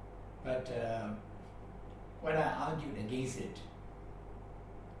 But when I argued against it,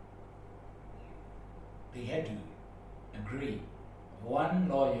 they had to agree. One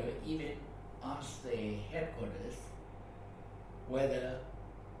lawyer even asked the headquarters whether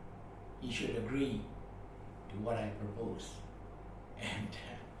he should agree to what I proposed. And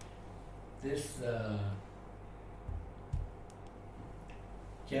this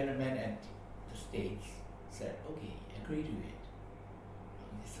gentleman at the States said, okay, agree to it.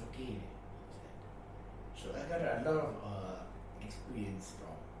 It's okay, he said. So I got a lot of experience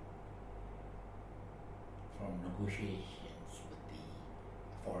from negotiations with the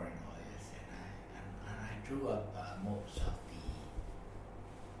foreign lawyers, and I drew up most of the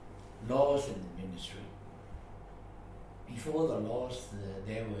laws in the ministry. Before the laws,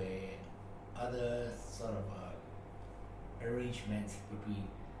 there were other sort of arrangements between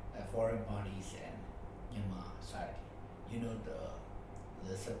foreign parties and Myanmar side.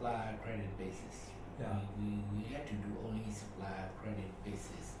 The supplier credit basis. Yeah. We had to do only supplier credit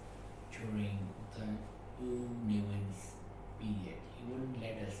basis during the U Nguyen's period. He wouldn't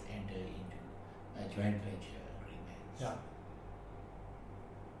let us enter into a joint venture agreements. Yeah.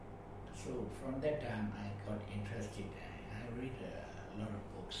 So from that time I got interested. I read a lot of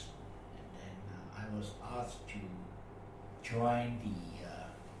books, and then I was asked to join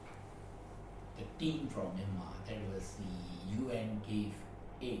the team from Myanmar. That was the UN gave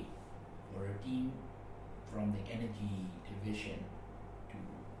aid for a team from the energy division to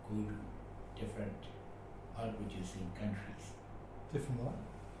go to different oil producing countries. Different what?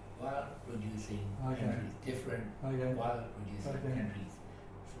 Oil producing Okay. countries, different Okay. oil producing Okay. countries.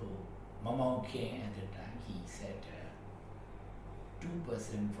 So Mamao King at the time, he said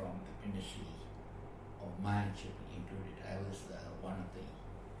 2% from the ministry of mine should be included. I was one of the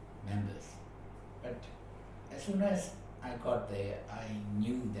members. But as soon as I got there, I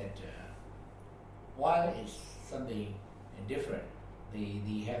knew that while it's something different, they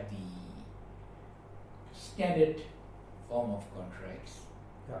have the standard form of contracts.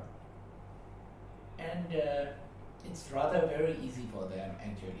 Yeah. And it's rather very easy for them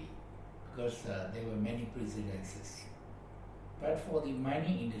actually, because there were many precedences. But for the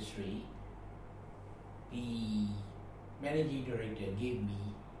mining industry, the managing director gave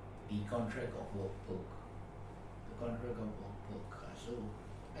me the contract of work book. So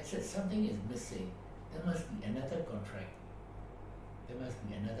I said something is missing. There must be another contract. Before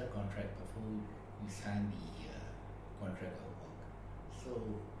we sign the contract of work. So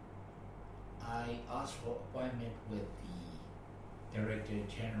I asked for appointment with the two director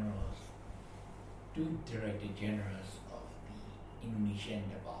generals of the Indonesian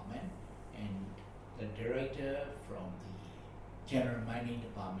department, and the director from the general mining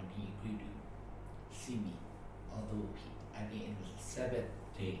department, he agreed to see me, although I think it was the Sabbath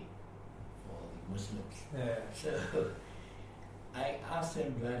day for the Muslims. Yeah. So I asked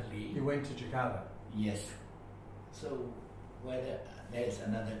him bluntly. You went to Jakarta? Yes. So whether there is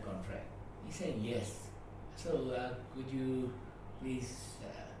another contract? He said yes. So could you please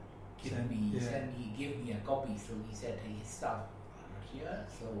give me a copy? So he said his staff are not here.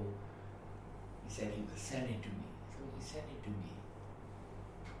 So he said he will send it to me. So he sent it to me.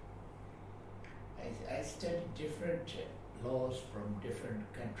 I studied different laws from different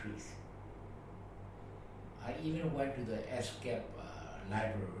countries. I even went to the ASCAP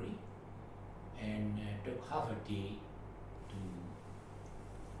library and took half a day to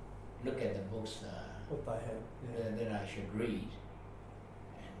look at the books What they have. that I should read.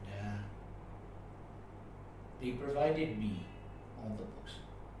 And they provided me all the books.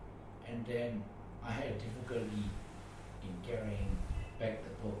 And then I had difficulty in carrying back the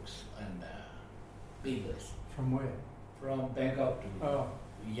books and papers From where? from Bangkok to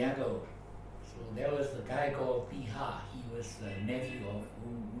Yangon. So there was a guy called Piha. He was the nephew of U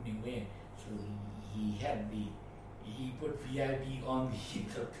Nguyen. So he put VIP on the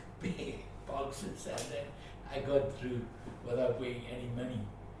big boxes, and then I got through without paying any money.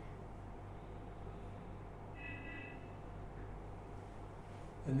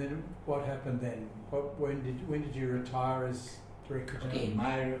 And then what happened then? When did you retire as director general? Okay,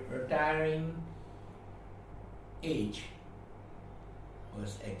 my retiring age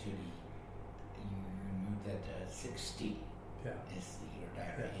was actually, you knew that 60 Yeah. is the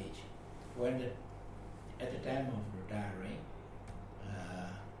retiring age. At the time of retiring,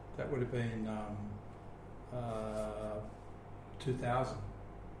 That would have been 2000.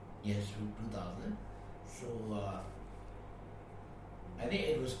 yes, 2000. So I think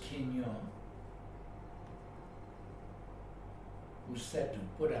it was Kim Yong who said to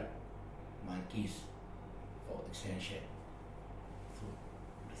put up my case for extension. So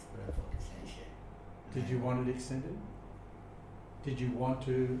let's put up for extension. Did you want it extended? Did you want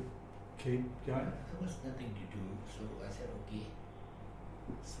to keep going? There was nothing to do, so I said okay.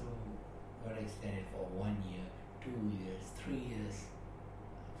 So got extended for 1 year, 2 years, 3 years,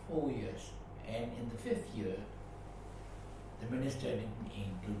 4 years, and in the 5th year, the minister didn't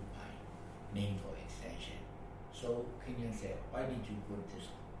include my name for extension. So Kenyan said, why did you put this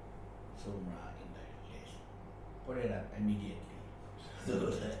Sumra in the list? Put it up immediately. So the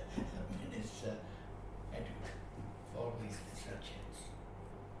minister had to follow his instructions.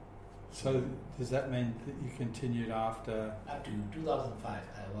 So does that mean that you continued after? Up to 2005, I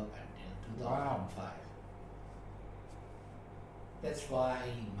worked until 2005. That's why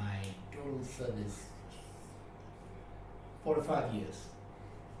my total service 45 years.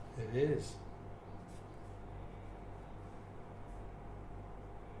 It is.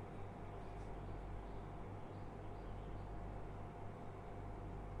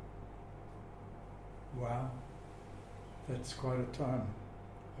 Wow, that's quite a time.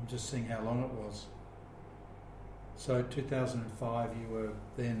 I'm just seeing how long it was. So 2005, you were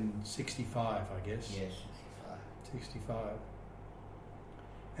then 65, I guess. Yes, 65. 65.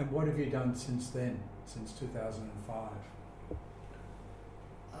 And what have you done since then, since 2005?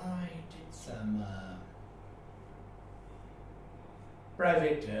 I did some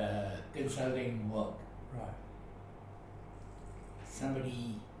private consulting work. Right.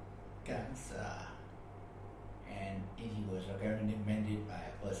 Somebody comes and he was recommended by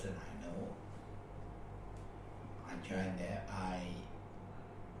a person I know. I joined there. I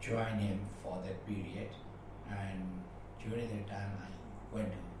joined him for that period, and during that time I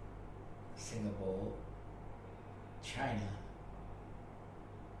went to Singapore, China.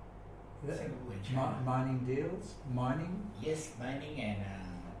 Singapore and China. Mining deals? Mining? Yes, mining and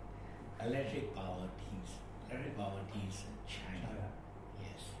electric power teams. Electric power teams in China.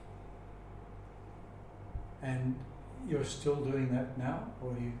 Yes. And you're still doing that now,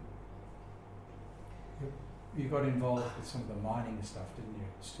 or you got involved with some of the mining stuff, didn't you?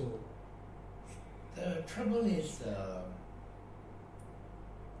 Still. The trouble is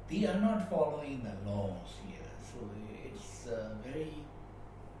they are not following the laws here, so it's very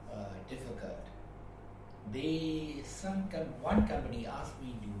difficult. One company asked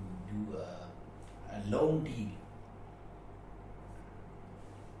me to do a loan deal.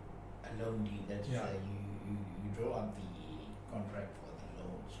 A loan deal, that's you draw up the contract for the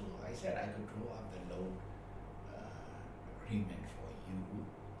loan. So I said I could draw up the loan agreement for you,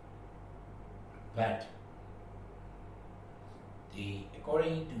 but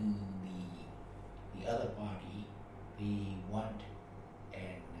according to the other party, they want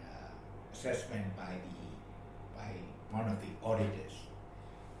an assessment by one of the auditors.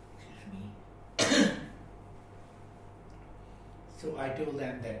 Excuse me. So I told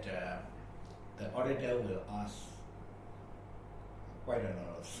them that the auditor will ask quite a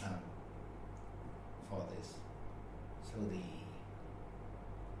lot of sum for this. So they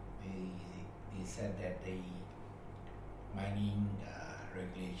said that the mining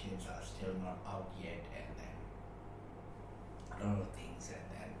regulations are still not out yet, and then a lot of things, and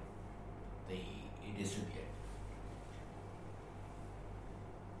then it disappeared.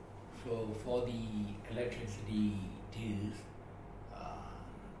 So for the electricity deals,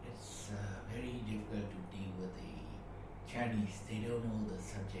 it's very difficult to deal with the Chinese. They don't know the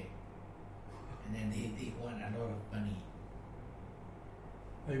subject, and then they want a lot of money.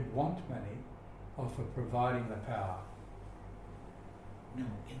 They want money for providing the power. No,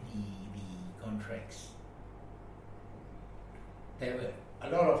 in the contracts, there were a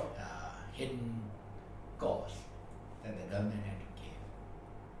lot of hidden costs that the government had to give.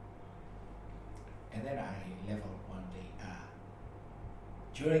 And then I left out one day.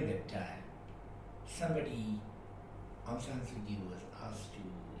 During that time, somebody, Aung San Suu Kyi, was asked to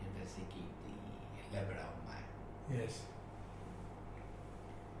investigate the Labrador mine. Yes.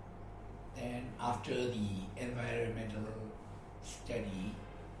 And after the environmental study,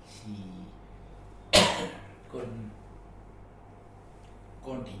 she couldn't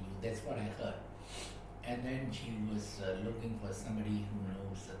continue. That's what I heard. And then she was looking for somebody who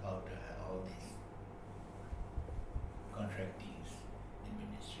knows about all these contractings in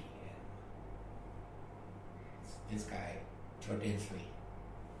ministry. And this guy, Choten Sui,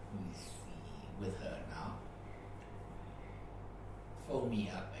 who is with her now, phoned me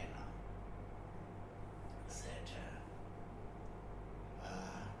up and said,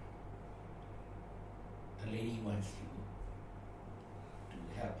 the lady wants you to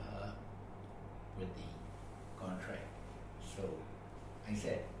help her with the contract. So I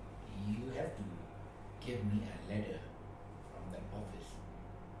said, you have to give me a letter from the office,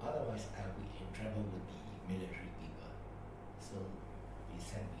 otherwise I'll be in trouble with the military people. So he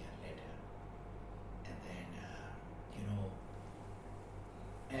sent me a letter, and then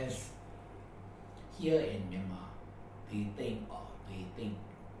as here in Myanmar, they think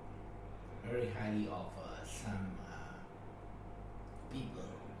very highly of some people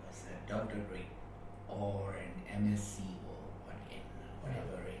who has a doctorate or an MSc or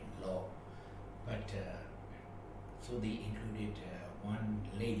whatever in law, but so they included one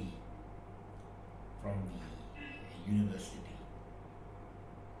lady from the university.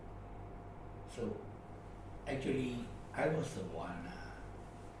 So actually, I was the one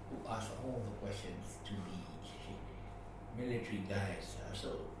who asked all the questions to military guys.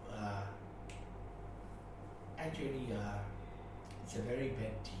 Actually, it's a very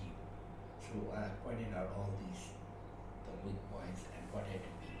bad team. So I pointed out all these the weak points and what had to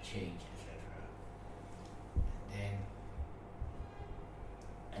be changed, etc. And then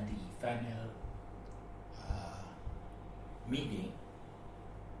at the final meeting,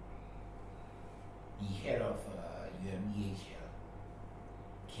 the head of UMEHL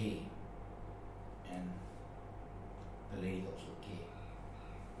came, and the lady also came.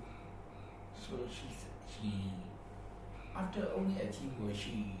 So she after only a few words,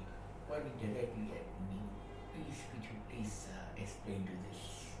 she pointed directly at me. Please, could you please explain to this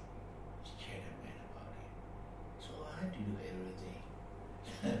gentleman about it? So I had to do everything.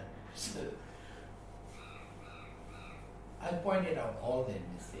 So I pointed out all their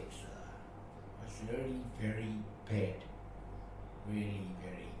mistakes. It was really very bad, really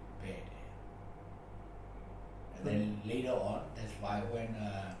very bad. And then later on, that's why when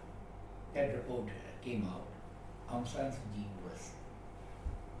that report came out, Aung San Suu Kyi was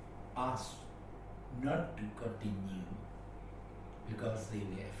asked not to continue because they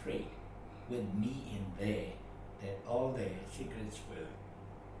were afraid with me in there that all their secrets will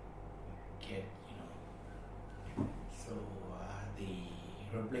get, So they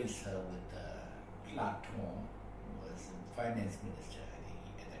replaced her with Ulaton, who was the finance minister, I think,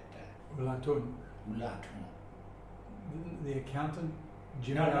 at that time. Ulaton, Ulaton. the accountant?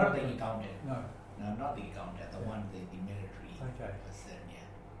 No, not the accountant. No, not the accountant. The one, the military Okay. person, yeah.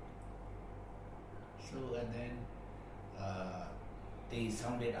 So and then they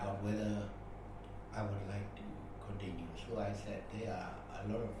sounded out whether I would like to continue. So I said there are a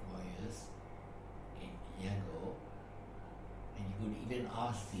lot of lawyers in Yangon, and you could even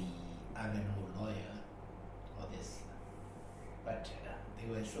ask the Ivanhoe lawyer for this. But they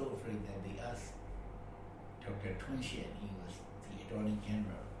were so afraid that they asked Dr. Tun Shen, he was the Attorney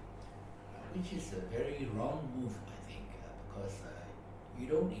General, which is a very wrong move, I think, because you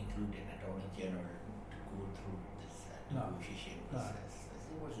don't include an Attorney General to go through this negotiation process.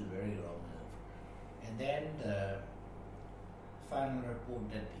 It was a very wrong move. And then the final report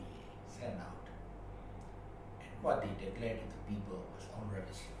that they sent out, and what they declared to the people was all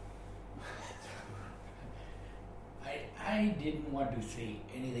rubbish. I didn't want to say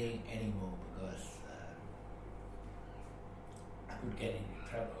anything anymore because I could get into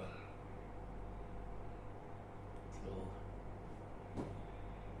trouble. So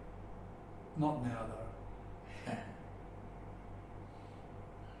not now though.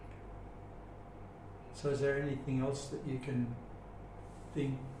 So is there anything else that you can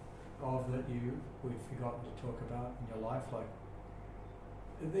think of that we've forgotten to talk about in your life? Like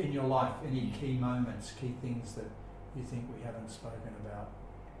in your life, any key moments, key things that you think we haven't spoken about?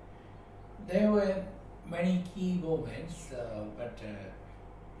 There were many key moments, but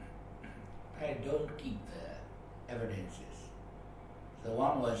I don't keep the evidences. The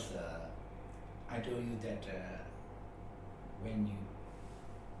one was, I told you that when you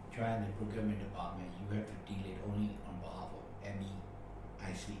join the procurement department, you have to deal it only on behalf of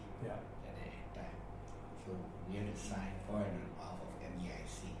MEIC Yeah. at the time. So we had to sign for it on behalf of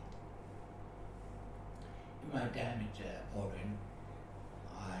MEIC. In my time at Borden,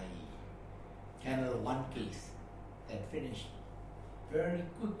 I handled one case that finished very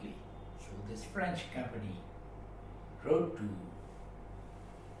quickly. So this French company wrote to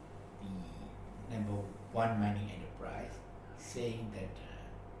the #1 mining enterprise saying that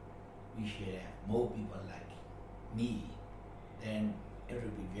we should have more people like me, then it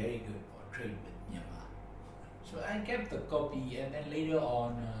would be very good for trade with Myanmar. So I kept the copy, and then later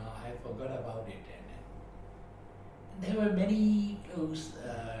on I forgot about it. And there were many close,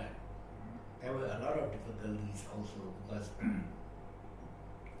 there were a lot of difficulties also because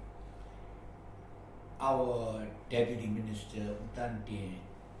our deputy minister, U Tan Tien,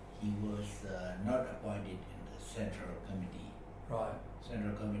 he was not appointed in the central committee. Right.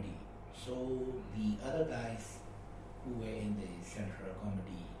 Central committee. So the other guys who were in the central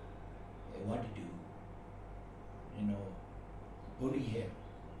committee, they wanted to, bully him.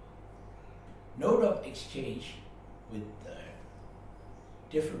 Note of exchange with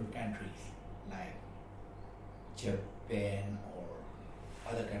different countries like Japan or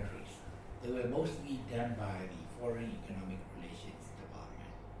other countries. They were mostly done by the Foreign Economic Relations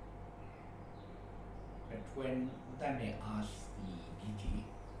Department. But when Tane asked the DG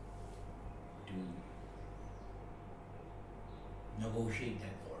to negotiate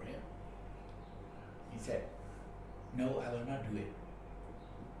that for him, he said, "No, I will not do it.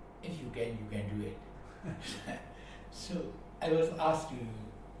 If you can do it." So I was asked to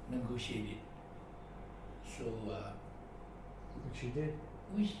negotiate it. So Which you did.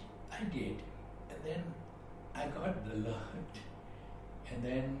 which I did, and then I got the lot, and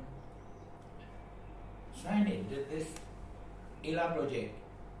then signed it. This ILA project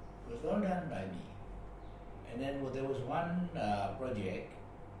was all done by me, and then there was one project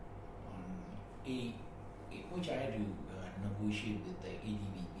on which I had to negotiate with the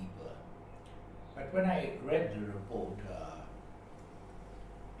ADB people. But when I read the report,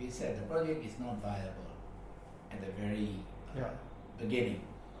 it said the project is not viable at the very beginning.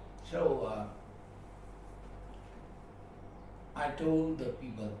 So I told the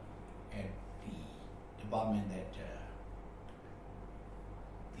people at the department that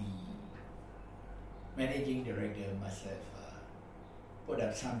the managing director must have put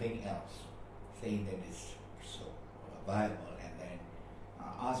up something else saying that it's so viable, and then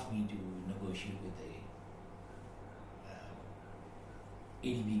asked me to negotiate with the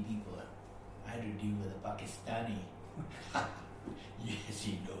ADB people. I had to deal with a Pakistani. Yes,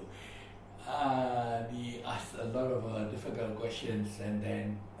 you know. He asked a lot of difficult questions, and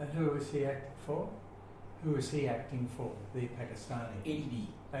then And who was he acting for? Who was he acting for? The Pakistani? ADB.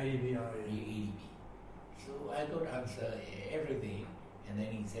 ADB, oh, The yeah. ADB. So I could answer everything, and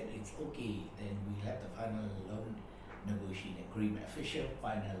then he said it's okay. Then we'll have the final loan negotiation agreement, official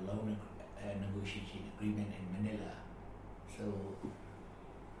final loan negotiation agreement in Manila. So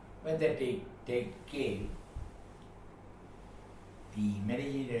when that day came, the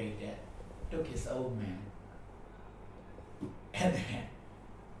managing director took his old man, and then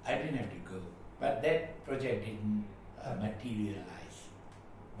I didn't have to go. But that project didn't materialize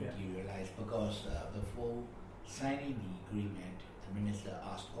because before signing the agreement, the minister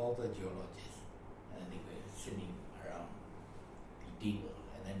asked all the geologists, and they were sitting around the table,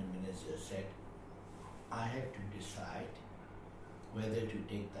 and then the minister said, I have to decide whether to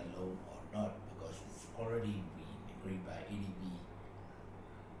take the loan or not because it's already been agreed by ADB.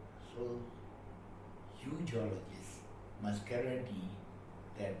 So you geologists must guarantee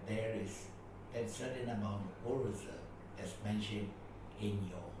that there is that certain amount of ore reserve as mentioned in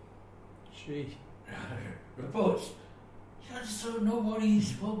your reports. So nobody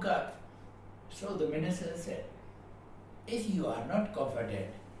spoke up. So the minister said, if you are not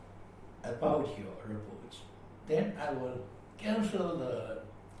confident about your reports, then I will cancel the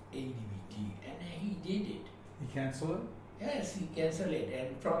ADBT. And he did it. He cancelled it? Yes, he cancelled it.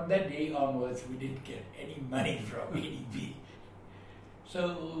 And from that day onwards, we didn't get any money from ADB.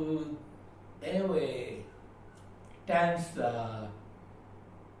 So there were times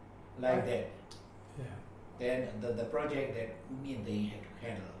like that. Yeah. Then the project that me and they had to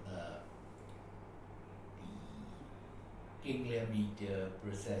handle, the King Lear meter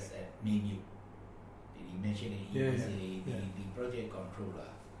process at Menu. Did he mention it? He was the project controller.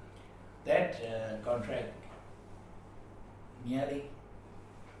 That contract nearly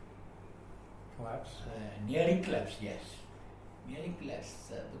Collapsed? Nearly collapsed, yes. Nearly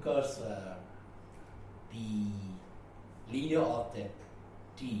collapsed because the leader of that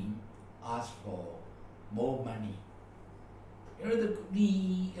team asked for more money. You know,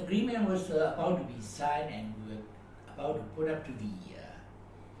 the agreement was about to be signed and we were about to put up to the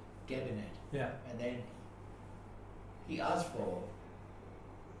cabinet. Yeah. And then he asked for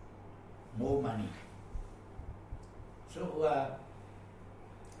more money. So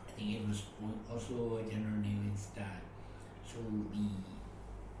I think it was also General Nevin's time. So the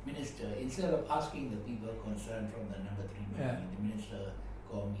minister, instead of asking the people concerned from the number 3 meeting, the minister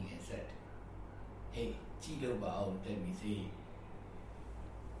called me and said, hey, Chilo Bao, let me say,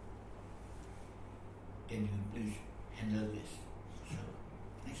 can you please handle this? So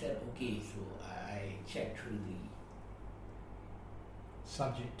I said, okay, so I checked through the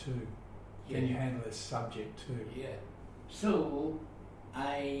subject to. Can you handle this subject to? Yeah. So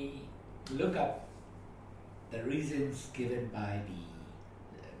I look up the reasons given by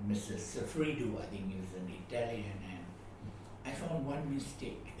the Mr. Sofrido, I think he was an Italian, and I found one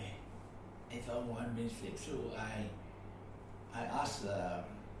mistake there. So I asked to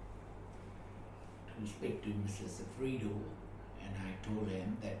speak to Mr. Sofrido, and I told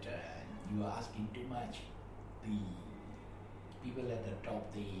him that you are asking too much. The people at the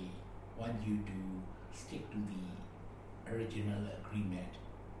top, they want you to stick to the original agreement.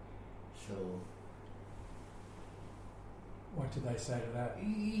 So what did they say to that?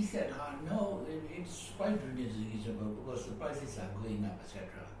 he said, no, it's quite reasonable because the prices are going up, etc.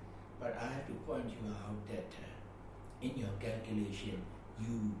 But I have to point you out that in your calculation,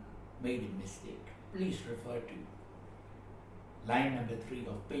 you made a mistake. Please refer to line number 3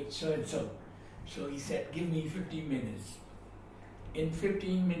 of page so and so. So he said, give me 15 minutes. In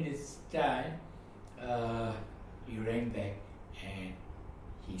 15 minutes time, he rang back and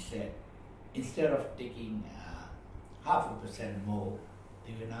he said instead of taking 0.5% more,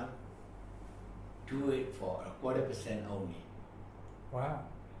 they will now do it for 1/4% only. Wow.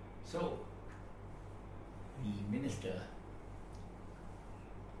 So the minister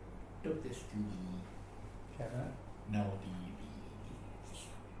took this to the Cabinet. now the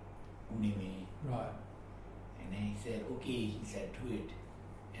UNEME, Right. and then he said, okay, he said, do it.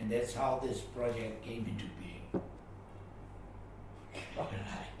 And that's how this project came into being.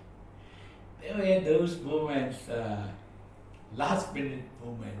 Right. There were those moments, last minute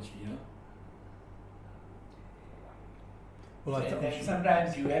moments, you know. Well, I And then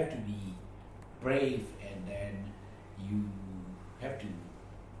sometimes you have to be brave, and then you have to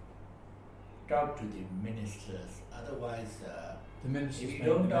talk to the ministers. Otherwise, the ministers if you made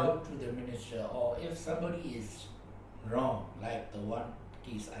don't the talk to the minister, or if somebody is wrong, like the one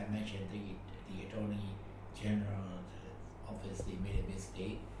case I mentioned, the Attorney General's office, they made a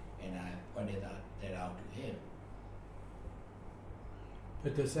mistake, and I pointed that out to him.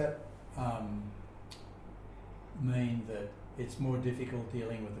 But does that mean that it's more difficult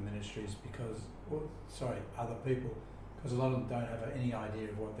dealing with the ministries because, other people, because a lot of them don't have any idea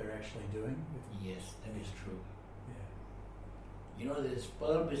of what they're actually doing? Yes, that is true. Yeah. You know, there's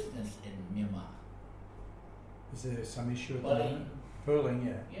pearl business in Myanmar. Is there some issue at the Pearling. moment? Pearling,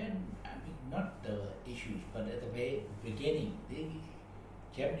 yeah. Yeah, I mean, not the issues, but at the very beginning, the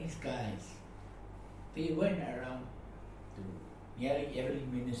Japanese guys, they went around to nearly every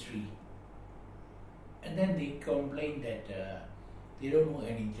ministry, and then they complained that they don't know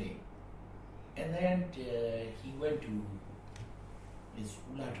anything. And then he went to Ms.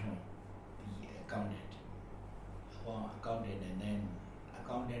 Ulaton, the accountant, and then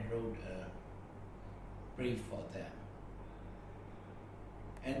accountant wrote a brief for them.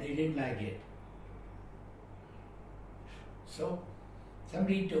 And they didn't like it. So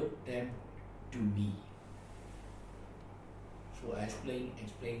somebody took them to me. So I explained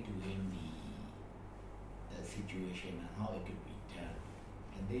to him the situation and how it could be done.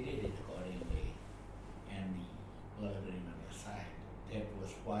 And they did it accordingly. And the pearl agreement was signed. That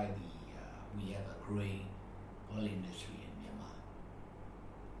was why we have a growing pearl industry in Myanmar.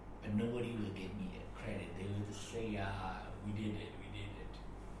 But nobody will give me credit. They will just say, we did it.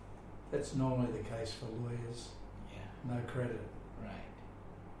 That's normally the case for lawyers. Yeah. No credit. Right.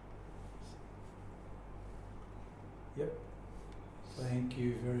 Yep. Thank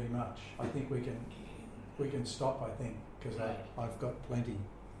you very much. I think we can stop, I think, because Right. I've got plenty.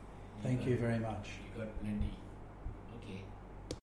 Thank you very much. You got plenty. Okay.